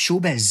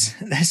showbiz.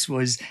 This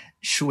was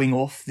showing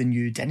off the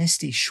new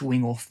dynasty,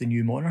 showing off the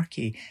new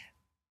monarchy.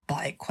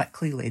 But it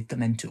quickly led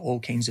them into all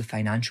kinds of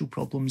financial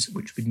problems,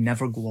 which would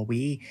never go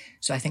away.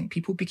 So I think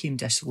people became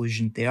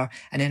disillusioned there.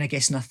 And then I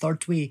guess in a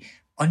third way,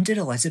 under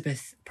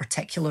Elizabeth,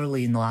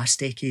 particularly in the last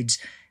decades,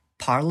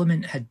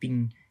 Parliament had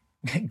been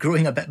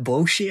growing a bit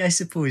bolshy, I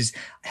suppose,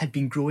 had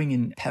been growing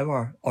in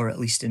power, or at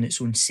least in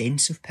its own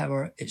sense of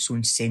power, its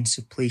own sense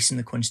of place in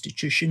the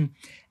Constitution.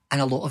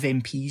 And a lot of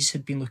MPs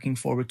had been looking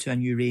forward to a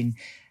new reign.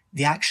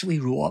 They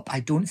actually wrote up, I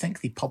don't think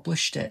they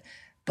published it,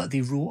 but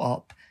they wrote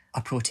up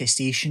a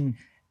protestation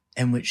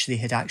in which they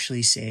had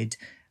actually said,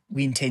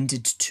 we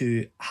intended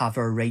to have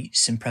our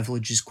rights and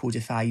privileges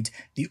codified.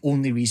 The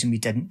only reason we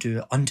didn't do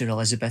it under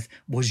Elizabeth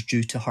was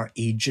due to her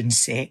age and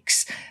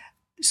sex.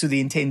 So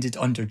they intended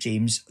under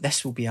James,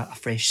 this will be a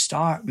fresh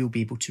start. We'll be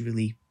able to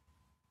really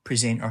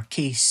present our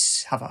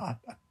case, have a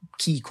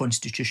key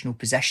constitutional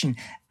position.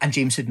 And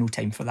James had no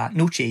time for that.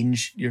 No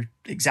change. You're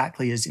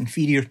exactly as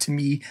inferior to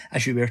me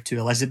as you were to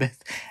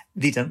Elizabeth.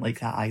 They didn't like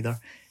that either.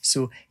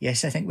 So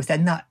yes, I think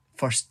within that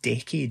first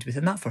decade,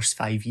 within that first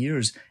 5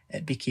 years,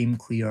 it became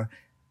clear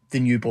the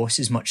new boss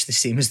is much the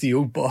same as the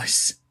old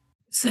boss.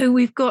 So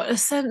we've got a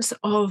sense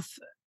of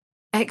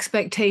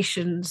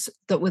expectations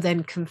that were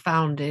then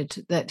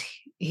confounded, that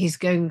he's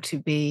going to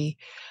be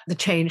the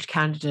changed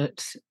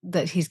candidate,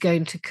 that he's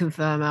going to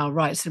confirm our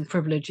rights and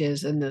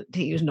privileges, and that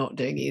he was not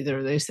doing either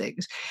of those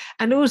things.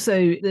 And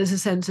also there's a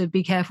sense of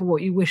be careful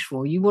what you wish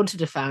for. You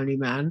wanted a family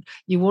man,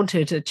 you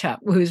wanted a chap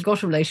who's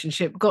got a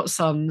relationship, got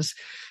sons.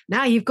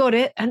 Now you've got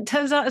it, and it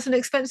turns out it's an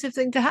expensive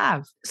thing to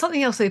have.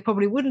 Something else they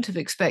probably wouldn't have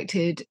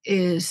expected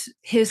is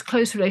his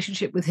close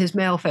relationship with his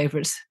male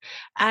favourites.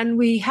 And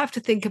we have to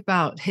think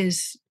about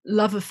his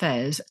love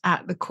affairs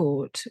at the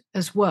court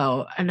as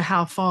well, and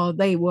how far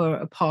they were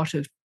a part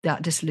of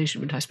that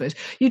disillusionment, I suppose.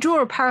 You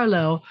draw a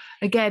parallel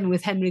again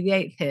with Henry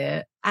VIII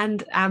here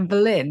and Anne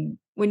Boleyn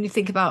when you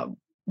think about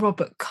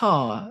Robert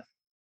Carr.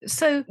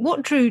 So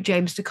what drew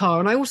James to Carr?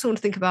 And I also want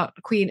to think about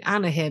Queen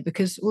Anna here,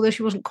 because although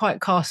she wasn't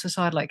quite cast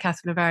aside like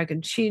Catherine of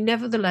Aragon, she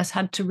nevertheless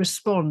had to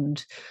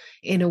respond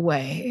in a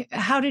way.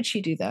 How did she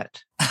do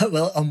that?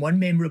 Well, on one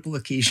memorable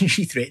occasion,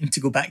 she threatened to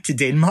go back to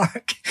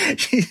Denmark.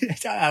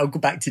 I'll go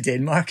back to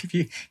Denmark if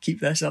you keep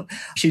this up.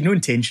 She had no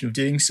intention of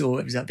doing so.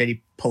 It was a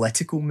very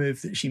political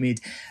move that she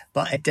made,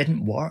 but it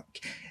didn't work.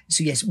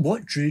 So yes,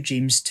 what drew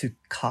James to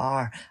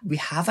Carr? We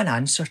have an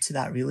answer to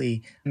that,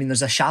 really. I mean,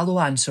 there's a shallow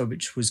answer,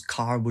 which was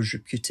Carr was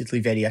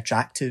reputedly very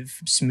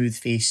attractive,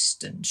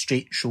 smooth-faced and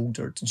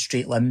straight-shouldered and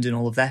straight-limbed and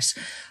all of this.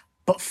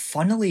 But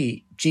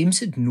funnily, James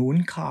had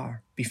known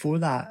Carr before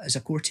that as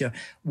a courtier.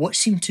 What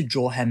seemed to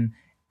draw him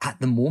at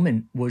the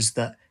moment was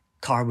that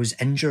Carr was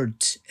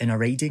injured in a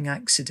riding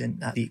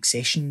accident at the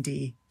Accession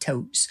Day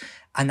tilts,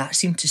 and that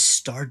seemed to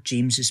stir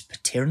James's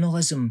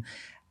paternalism.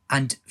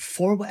 And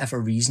for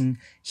whatever reason,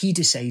 he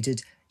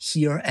decided,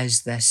 here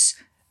is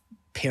this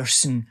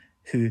person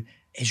who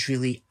is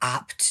really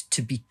apt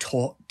to be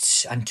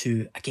taught and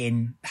to,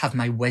 again, have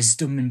my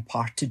wisdom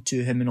imparted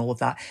to him and all of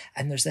that.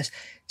 And there's this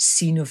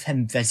scene of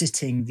him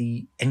visiting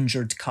the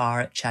injured Carr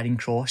at Charing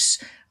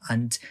Cross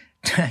and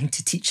trying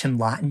to teach him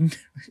Latin.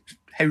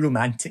 How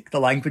romantic,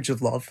 the language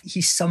of love.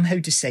 He somehow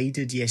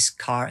decided, yes,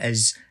 Carr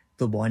is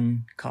the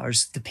one.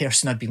 Carr's the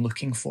person I've been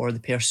looking for, the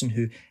person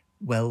who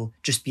will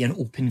just be an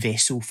open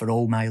vessel for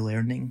all my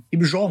learning. He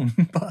was wrong,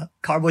 but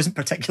Carr wasn't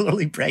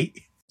particularly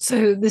bright.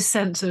 So this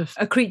sense of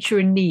a creature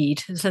in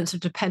need, a sense of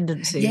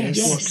dependency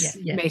is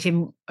what made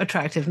him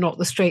attractive, not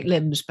the straight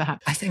limbs,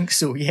 perhaps. I think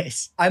so,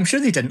 yes. I'm sure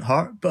they didn't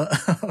hurt, but...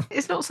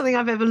 It's not something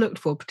I've ever looked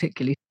for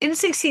particularly. In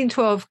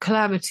 1612,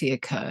 calamity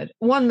occurred,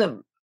 one that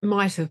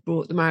might have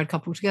brought the married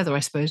couple together, I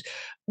suppose.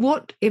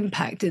 What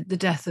impact did the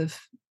death of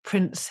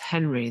Prince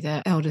Henry,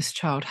 their eldest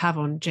child, have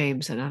on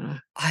James and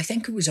Anna? I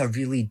think it was a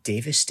really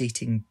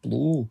devastating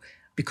blow,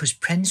 because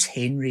Prince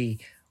Henry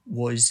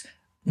was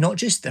not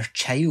just their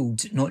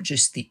child, not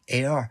just the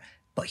heir,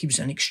 but he was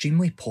an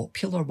extremely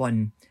popular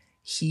one.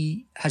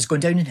 He has gone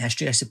down in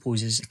history, I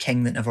suppose, as a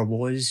king that never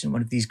was, and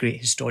one of these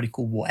great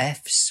historical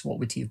what-ifs. What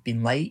would he have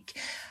been like?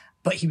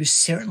 But he was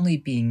certainly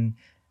being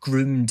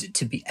groomed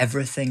to be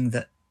everything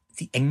that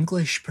the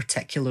English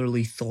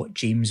particularly thought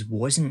James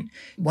wasn't.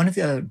 One of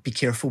the be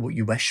careful what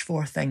you wish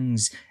for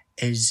things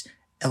is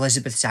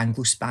Elizabeth's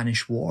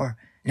Anglo-Spanish War.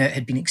 Now, it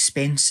had been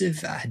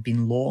expensive, it had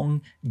been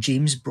long.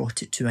 James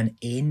brought it to an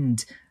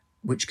end,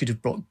 which could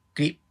have brought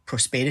great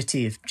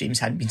prosperity if James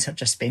hadn't been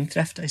such a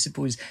spendthrift, I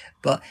suppose.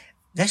 But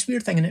this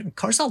weird thing, and it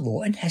occurs a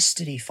lot in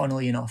history,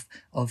 funnily enough,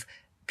 of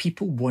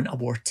people want a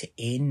war to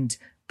end,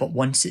 but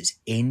once it's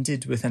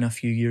ended within a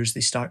few years,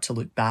 they start to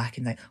look back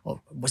and think, oh,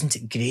 wasn't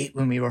it great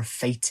when we were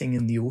fighting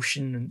in the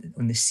ocean and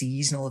on the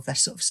seas and all of this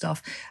sort of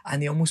stuff?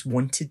 And they almost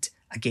wanted,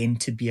 again,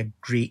 to be a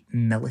great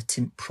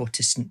militant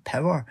Protestant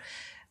power.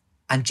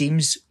 And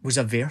James was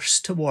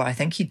averse to war. I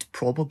think he'd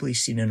probably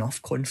seen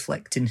enough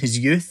conflict in his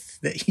youth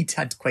that he'd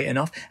had quite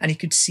enough. And he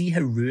could see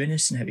how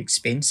ruinous and how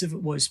expensive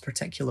it was,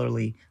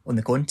 particularly on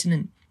the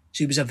continent.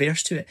 So he was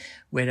averse to it.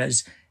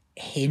 Whereas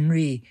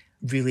Henry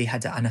really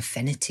had an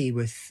affinity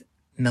with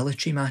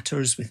military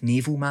matters, with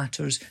naval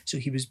matters. So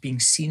he was being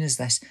seen as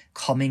this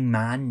coming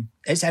man.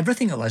 It's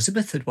everything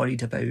Elizabeth had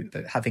worried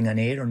about having an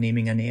heir or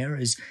naming an heir,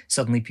 is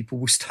suddenly people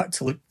will start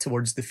to look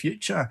towards the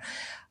future.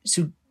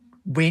 So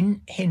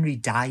when Henry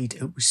died,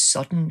 it was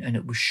sudden and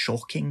it was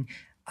shocking,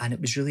 and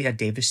it was really a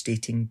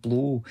devastating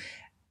blow.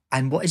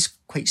 And what is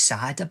quite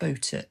sad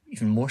about it,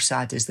 even more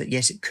sad, is that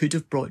yes, it could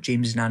have brought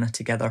James and Anna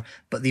together,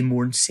 but they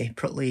mourned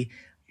separately.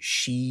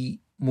 She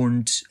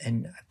mourned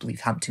in, I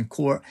believe, Hampton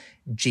Court.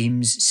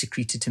 James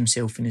secreted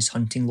himself in his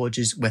hunting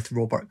lodges with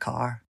Robert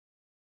Carr.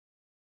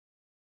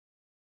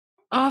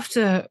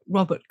 After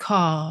Robert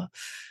Carr,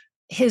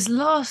 his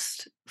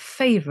last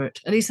favourite,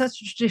 at least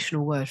that's a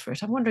traditional word for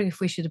it, I'm wondering if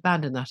we should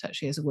abandon that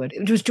actually as a word,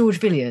 it was George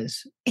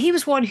Villiers. He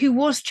was one who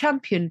was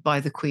championed by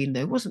the Queen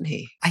though, wasn't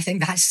he? I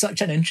think that's such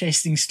an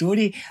interesting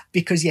story,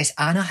 because yes,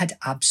 Anna had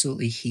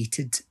absolutely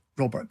hated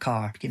Robert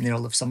Carr, became the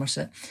Earl of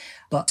Somerset,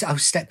 but I'll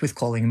stick with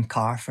calling him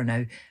Carr for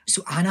now.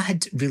 So Anna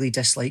had really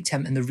disliked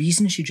him, and the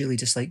reason she'd really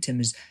disliked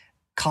him is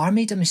Carr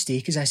made a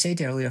mistake. As I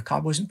said earlier,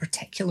 Carr wasn't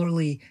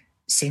particularly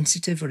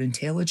sensitive or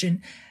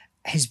intelligent.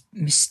 His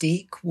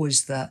mistake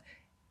was that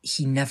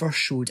he never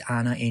showed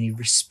Anna any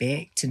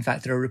respect. In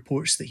fact, there are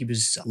reports that he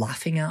was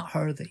laughing at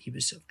her, that he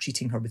was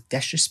treating her with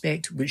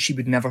disrespect, which she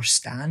would never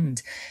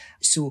stand.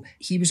 So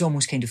he was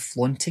almost kind of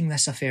flaunting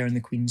this affair in the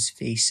Queen's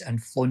face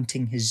and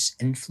flaunting his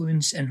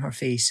influence in her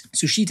face.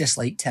 So she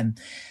disliked him.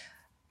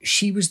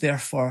 She was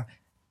therefore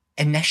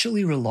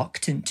initially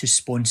reluctant to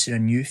sponsor a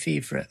new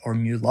favourite or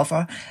new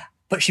lover,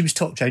 but she was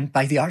talked down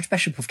by the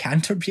Archbishop of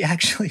Canterbury,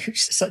 actually,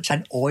 which is such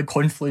an odd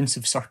confluence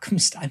of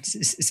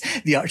circumstances.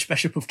 The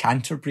Archbishop of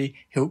Canterbury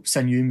helps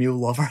a new male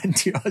lover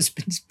into your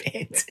husband's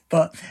bed.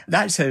 But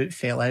that's how it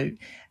fell out.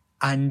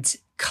 And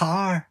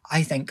Carr,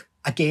 I think,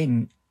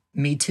 again,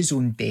 made his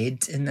own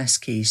bed in this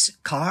case.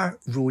 Carr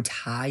rode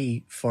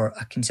high for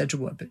a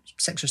considerable, about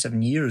 6 or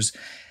 7 years,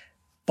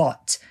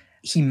 but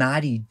he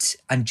married,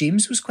 and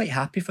James was quite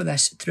happy for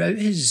this. Throughout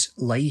his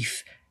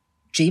life,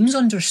 James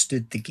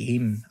understood the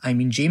game. I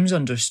mean, James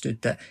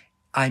understood that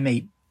I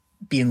might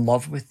be in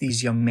love with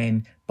these young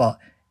men, but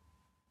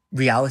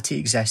reality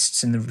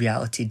exists and the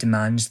reality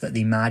demands that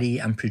they marry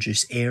and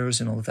produce heirs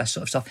and all of this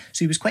sort of stuff.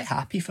 So he was quite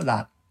happy for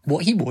that.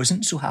 What he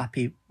wasn't so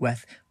happy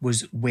with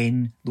was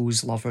when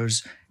those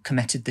lovers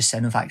committed the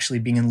sin of actually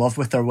being in love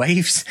with their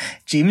wives.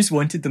 James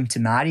wanted them to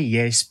marry,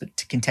 yes, but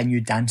to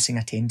continue dancing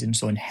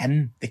attendance on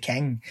him, the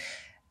king.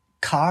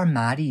 Carr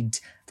married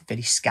the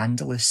very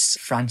scandalous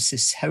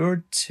Frances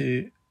Howard,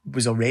 who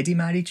was already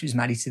married. She was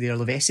married to the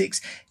Earl of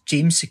Essex.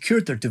 James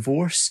secured their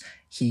divorce.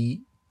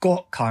 He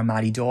got Carr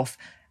married off.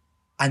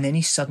 And then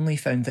he suddenly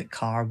found that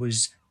Carr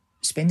was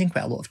spending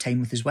quite a lot of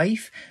time with his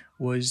wife,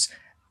 was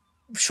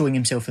showing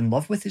himself in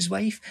love with his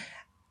wife,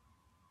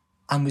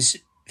 and was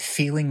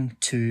failing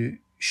to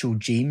show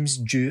James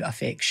due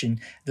affection.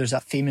 There's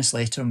a famous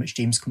letter in which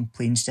James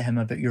complains to him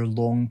about your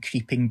long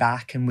creeping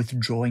back and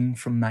withdrawing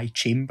from my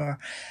chamber.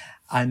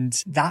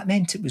 And that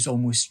meant it was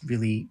almost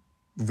really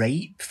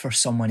ripe for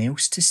someone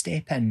else to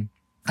step in.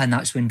 And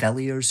that's when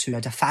Villiers, who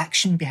had a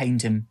faction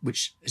behind him,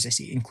 which, as I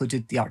say,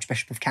 included the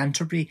Archbishop of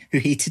Canterbury, who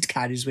hated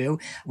Carr as well,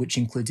 which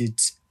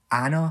included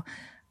Anna,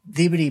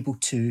 they were able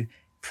to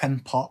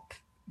primp up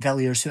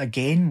Villiers, who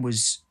again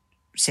was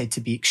said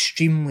to be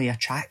extremely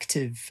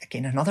attractive.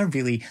 Again, another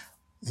really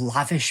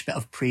lavish bit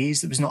of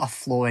praise. There was not a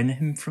flaw in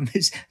him from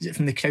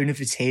the crown of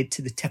his head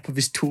to the tip of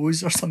his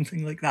toes or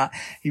something like that.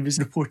 He was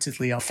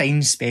reportedly a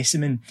fine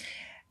specimen.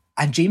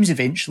 And James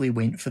eventually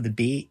went for the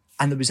bait.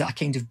 And there was a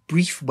kind of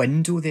brief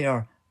window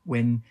there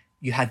when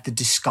you had the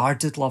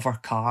discarded lover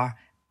Carr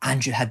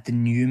and you had the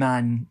new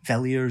man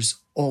Villiers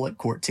all at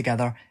court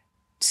together,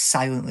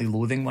 silently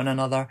loathing one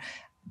another.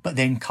 But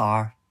then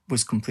Carr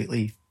was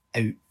completely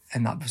out.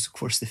 And that was, of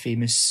course, the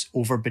famous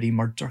Overbury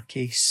murder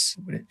case,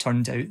 when it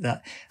turned out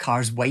that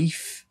Carr's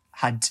wife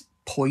had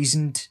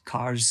poisoned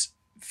Carr's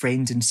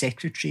friend and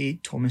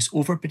secretary, Thomas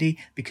Overbury,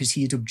 because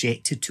he had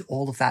objected to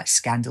all of that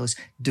scandalous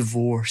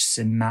divorce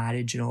and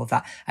marriage and all of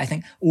that. I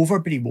think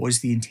Overbury was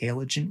the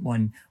intelligent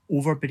one.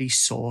 Overbury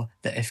saw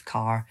that if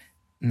Carr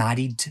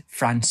married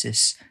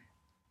Frances,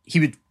 he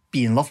would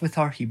be in love with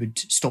her, he would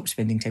stop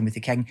spending time with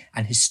the king,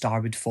 and his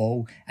star would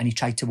fall, and he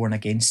tried to warn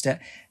against it.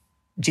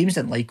 James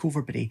didn't like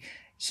Overbury.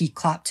 He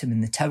clapped him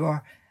in the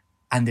Tower,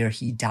 and there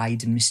he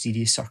died in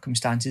mysterious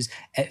circumstances.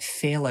 It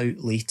fell out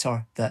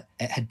later that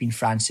it had been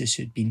Frances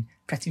who'd been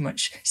pretty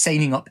much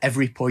signing up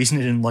every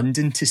poisoner in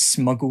London to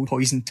smuggle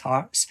poisoned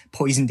tarts,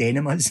 poisoned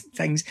enemas,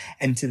 things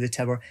into the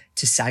Tower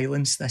to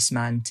silence this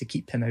man, to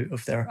keep him out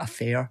of their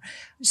affair.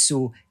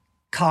 So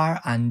Carr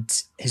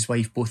and his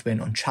wife both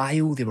went on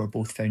trial. They were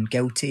both found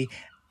guilty,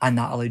 and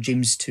that allowed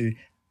James to,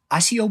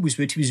 as he always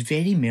would, he was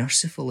very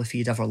merciful if he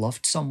had ever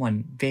loved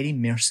someone, very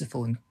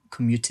merciful, and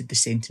commuted the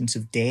sentence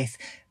of death,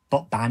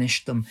 but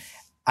banished them.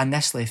 And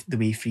this left the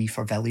way free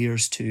for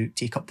Villiers to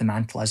take up the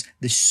mantle as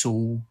the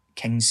sole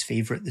king's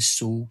favourite, the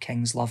sole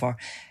king's lover.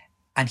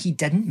 And he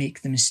didn't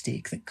make the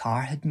mistake that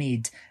Carr had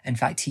made. In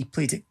fact, he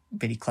played it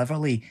very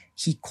cleverly.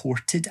 He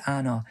courted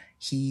Anna.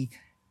 He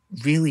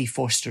really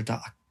fostered a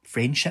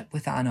friendship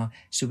with Anna.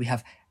 So we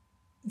have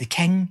the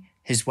king,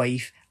 his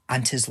wife,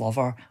 and his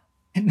lover,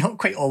 not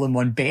quite all in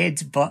one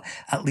bed, but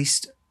at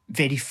least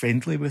very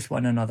friendly with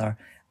one another.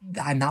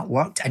 And that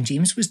worked. And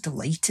James was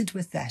delighted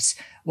with this.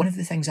 One of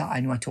the things that I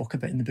know I talk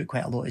about in the book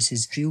quite a lot is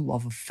his real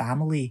love of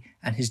family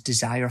and his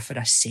desire for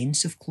a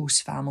sense of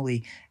close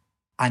family.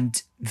 And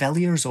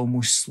Villiers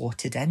almost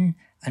slotted in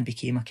and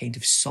became a kind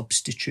of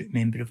substitute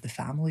member of the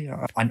family,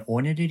 or an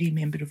honorary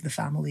member of the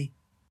family.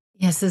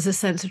 Yes, there's a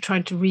sense of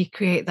trying to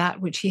recreate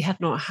that which he had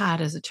not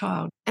had as a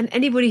child. And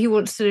anybody who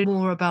wants to know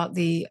more about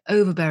the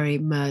Overbury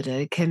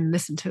murder can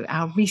listen to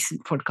our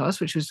recent podcast,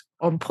 which was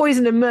on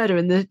poison and murder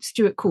in the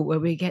Stuart Court,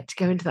 where we get to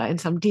go into that in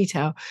some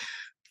detail.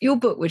 Your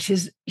book, which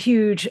is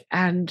huge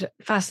and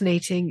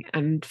fascinating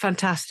and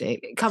fantastic,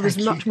 it covers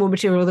much more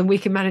material than we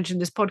can manage in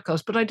this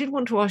podcast. But I did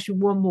want to ask you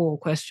one more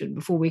question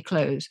before we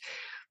close.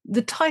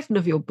 The title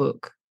of your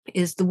book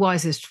is The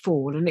Wisest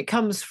Fool, and it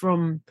comes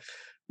from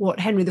what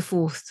Henry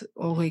IV,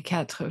 Henri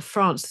IV of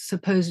France,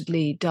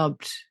 supposedly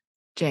dubbed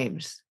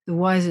James, the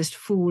wisest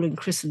fool in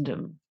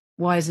Christendom,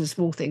 wise in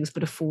small things,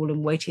 but a fool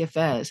in weighty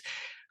affairs.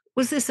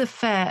 Was this a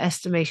fair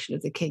estimation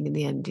of the king in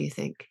the end, do you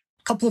think?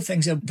 Couple of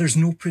things. There's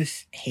no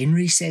proof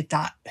Henry said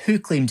that. Who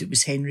claimed it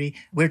was Henry?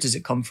 Where does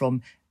it come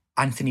from?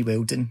 Anthony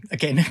Weldon.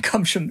 Again, it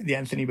comes from the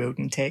Anthony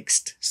Weldon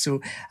text.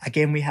 So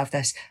again, we have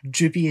this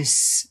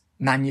dubious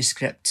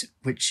manuscript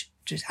which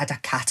just had a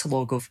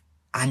catalogue of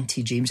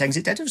anti-James things.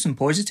 It did have some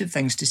positive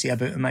things to say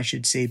about him, I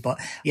should say, but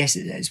yes,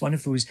 it's one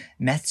of those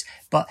myths.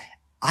 But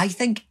I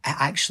think it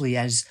actually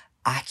is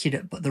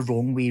accurate, but the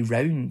wrong way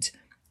round.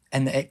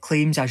 And that it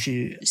claims, as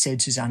you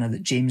said, Susanna,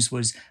 that James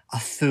was a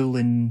fool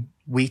in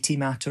weighty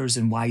matters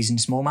and wise in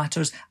small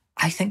matters.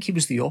 I think he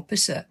was the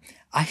opposite.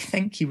 I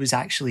think he was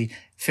actually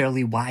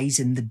fairly wise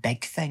in the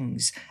big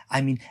things.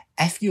 I mean,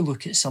 if you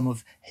look at some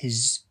of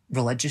his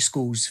religious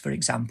goals, for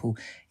example,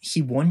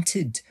 he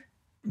wanted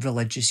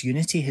religious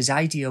unity. His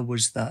idea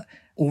was that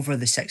over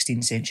the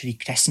 16th century,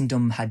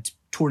 Christendom had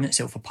torn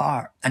itself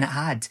apart, and it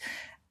had.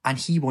 And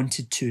he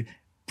wanted to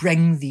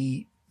bring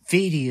the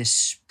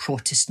various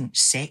Protestant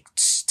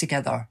sects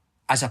together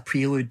as a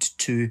prelude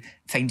to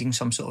finding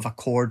some sort of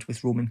accord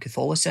with Roman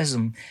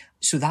Catholicism.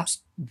 So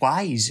that's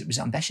wise. It was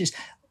ambitious.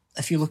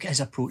 If you look at his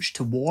approach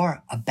to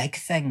war, a big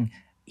thing,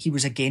 he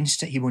was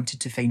against it. He wanted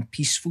to find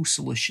peaceful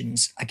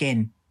solutions.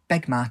 Again,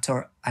 big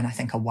matter, and I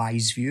think a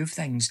wise view of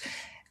things.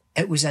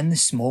 It was in the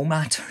small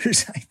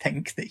matters, I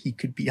think, that he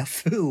could be a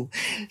fool.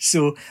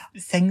 So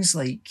things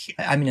like,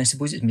 I mean, I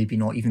suppose it's maybe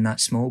not even that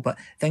small, but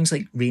things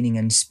like reining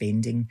in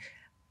spending,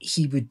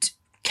 he would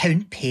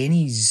count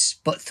pennies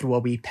but throw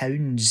away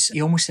pounds.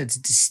 He almost had a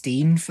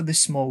disdain for the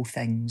small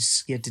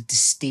things. He had a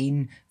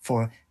disdain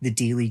for the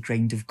daily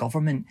grind of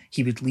government.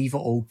 He would leave it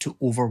all to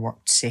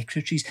overworked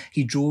secretaries.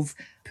 He drove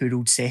poor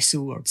old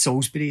Cecil, or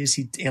Salisbury as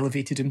he'd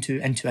elevated him to,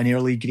 into an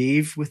early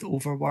grave with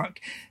overwork.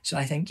 So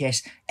I think,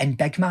 yes, in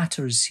big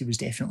matters he was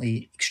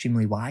definitely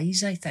extremely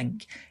wise, I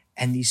think.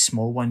 In these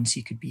small ones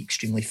he could be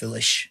extremely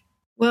foolish.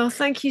 Well,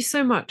 thank you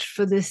so much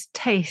for this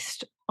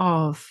taste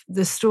of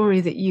the story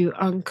that you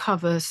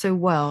uncover so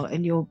well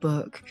in your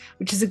book,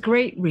 which is a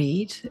great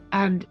read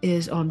and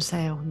is on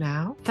sale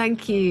now.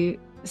 Thank you,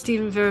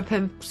 Stephen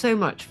Virapim, so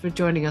much for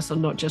joining us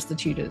on Not Just the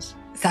Tudors.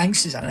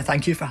 Thanks, Susanna.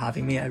 Thank you for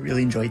having me. I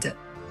really enjoyed it.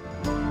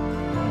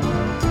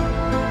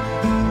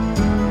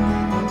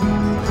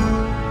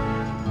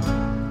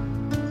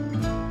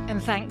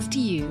 And thanks to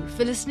you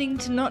for listening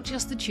to Not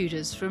Just the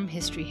Tudors from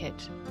History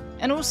Hit.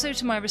 And also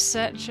to my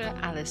researcher,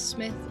 Alice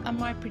Smith, and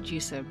my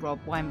producer,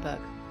 Rob Weinberg.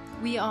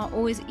 We are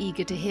always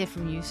eager to hear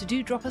from you, so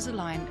do drop us a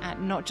line at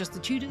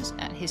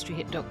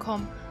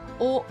notjustthetudors@historyhit.com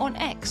or on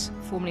X,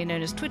 formerly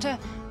known as Twitter,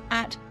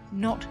 at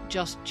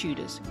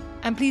NotJustTudors.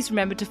 And please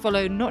remember to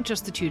follow Not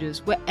Just the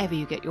Tudors wherever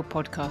you get your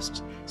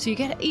podcasts, so you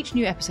get each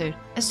new episode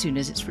as soon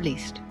as it's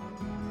released.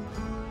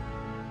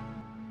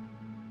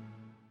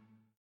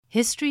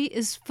 History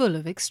is full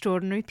of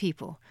extraordinary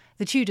people,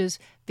 the Tudors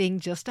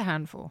being just a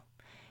handful.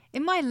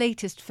 In my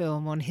latest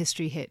film on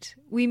History Hit,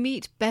 we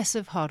meet Bess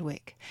of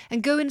Hardwick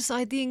and go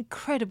inside the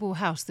incredible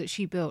house that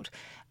she built,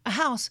 a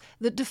house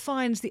that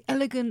defines the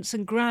elegance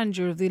and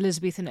grandeur of the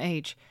Elizabethan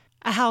age,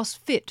 a house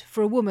fit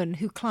for a woman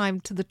who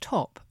climbed to the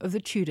top of the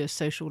Tudor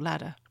social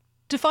ladder.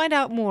 To find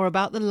out more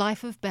about the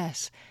life of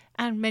Bess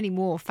and many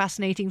more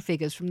fascinating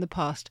figures from the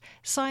past,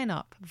 sign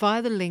up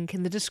via the link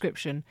in the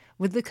description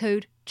with the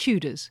code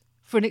TUDORS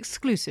for an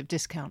exclusive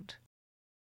discount.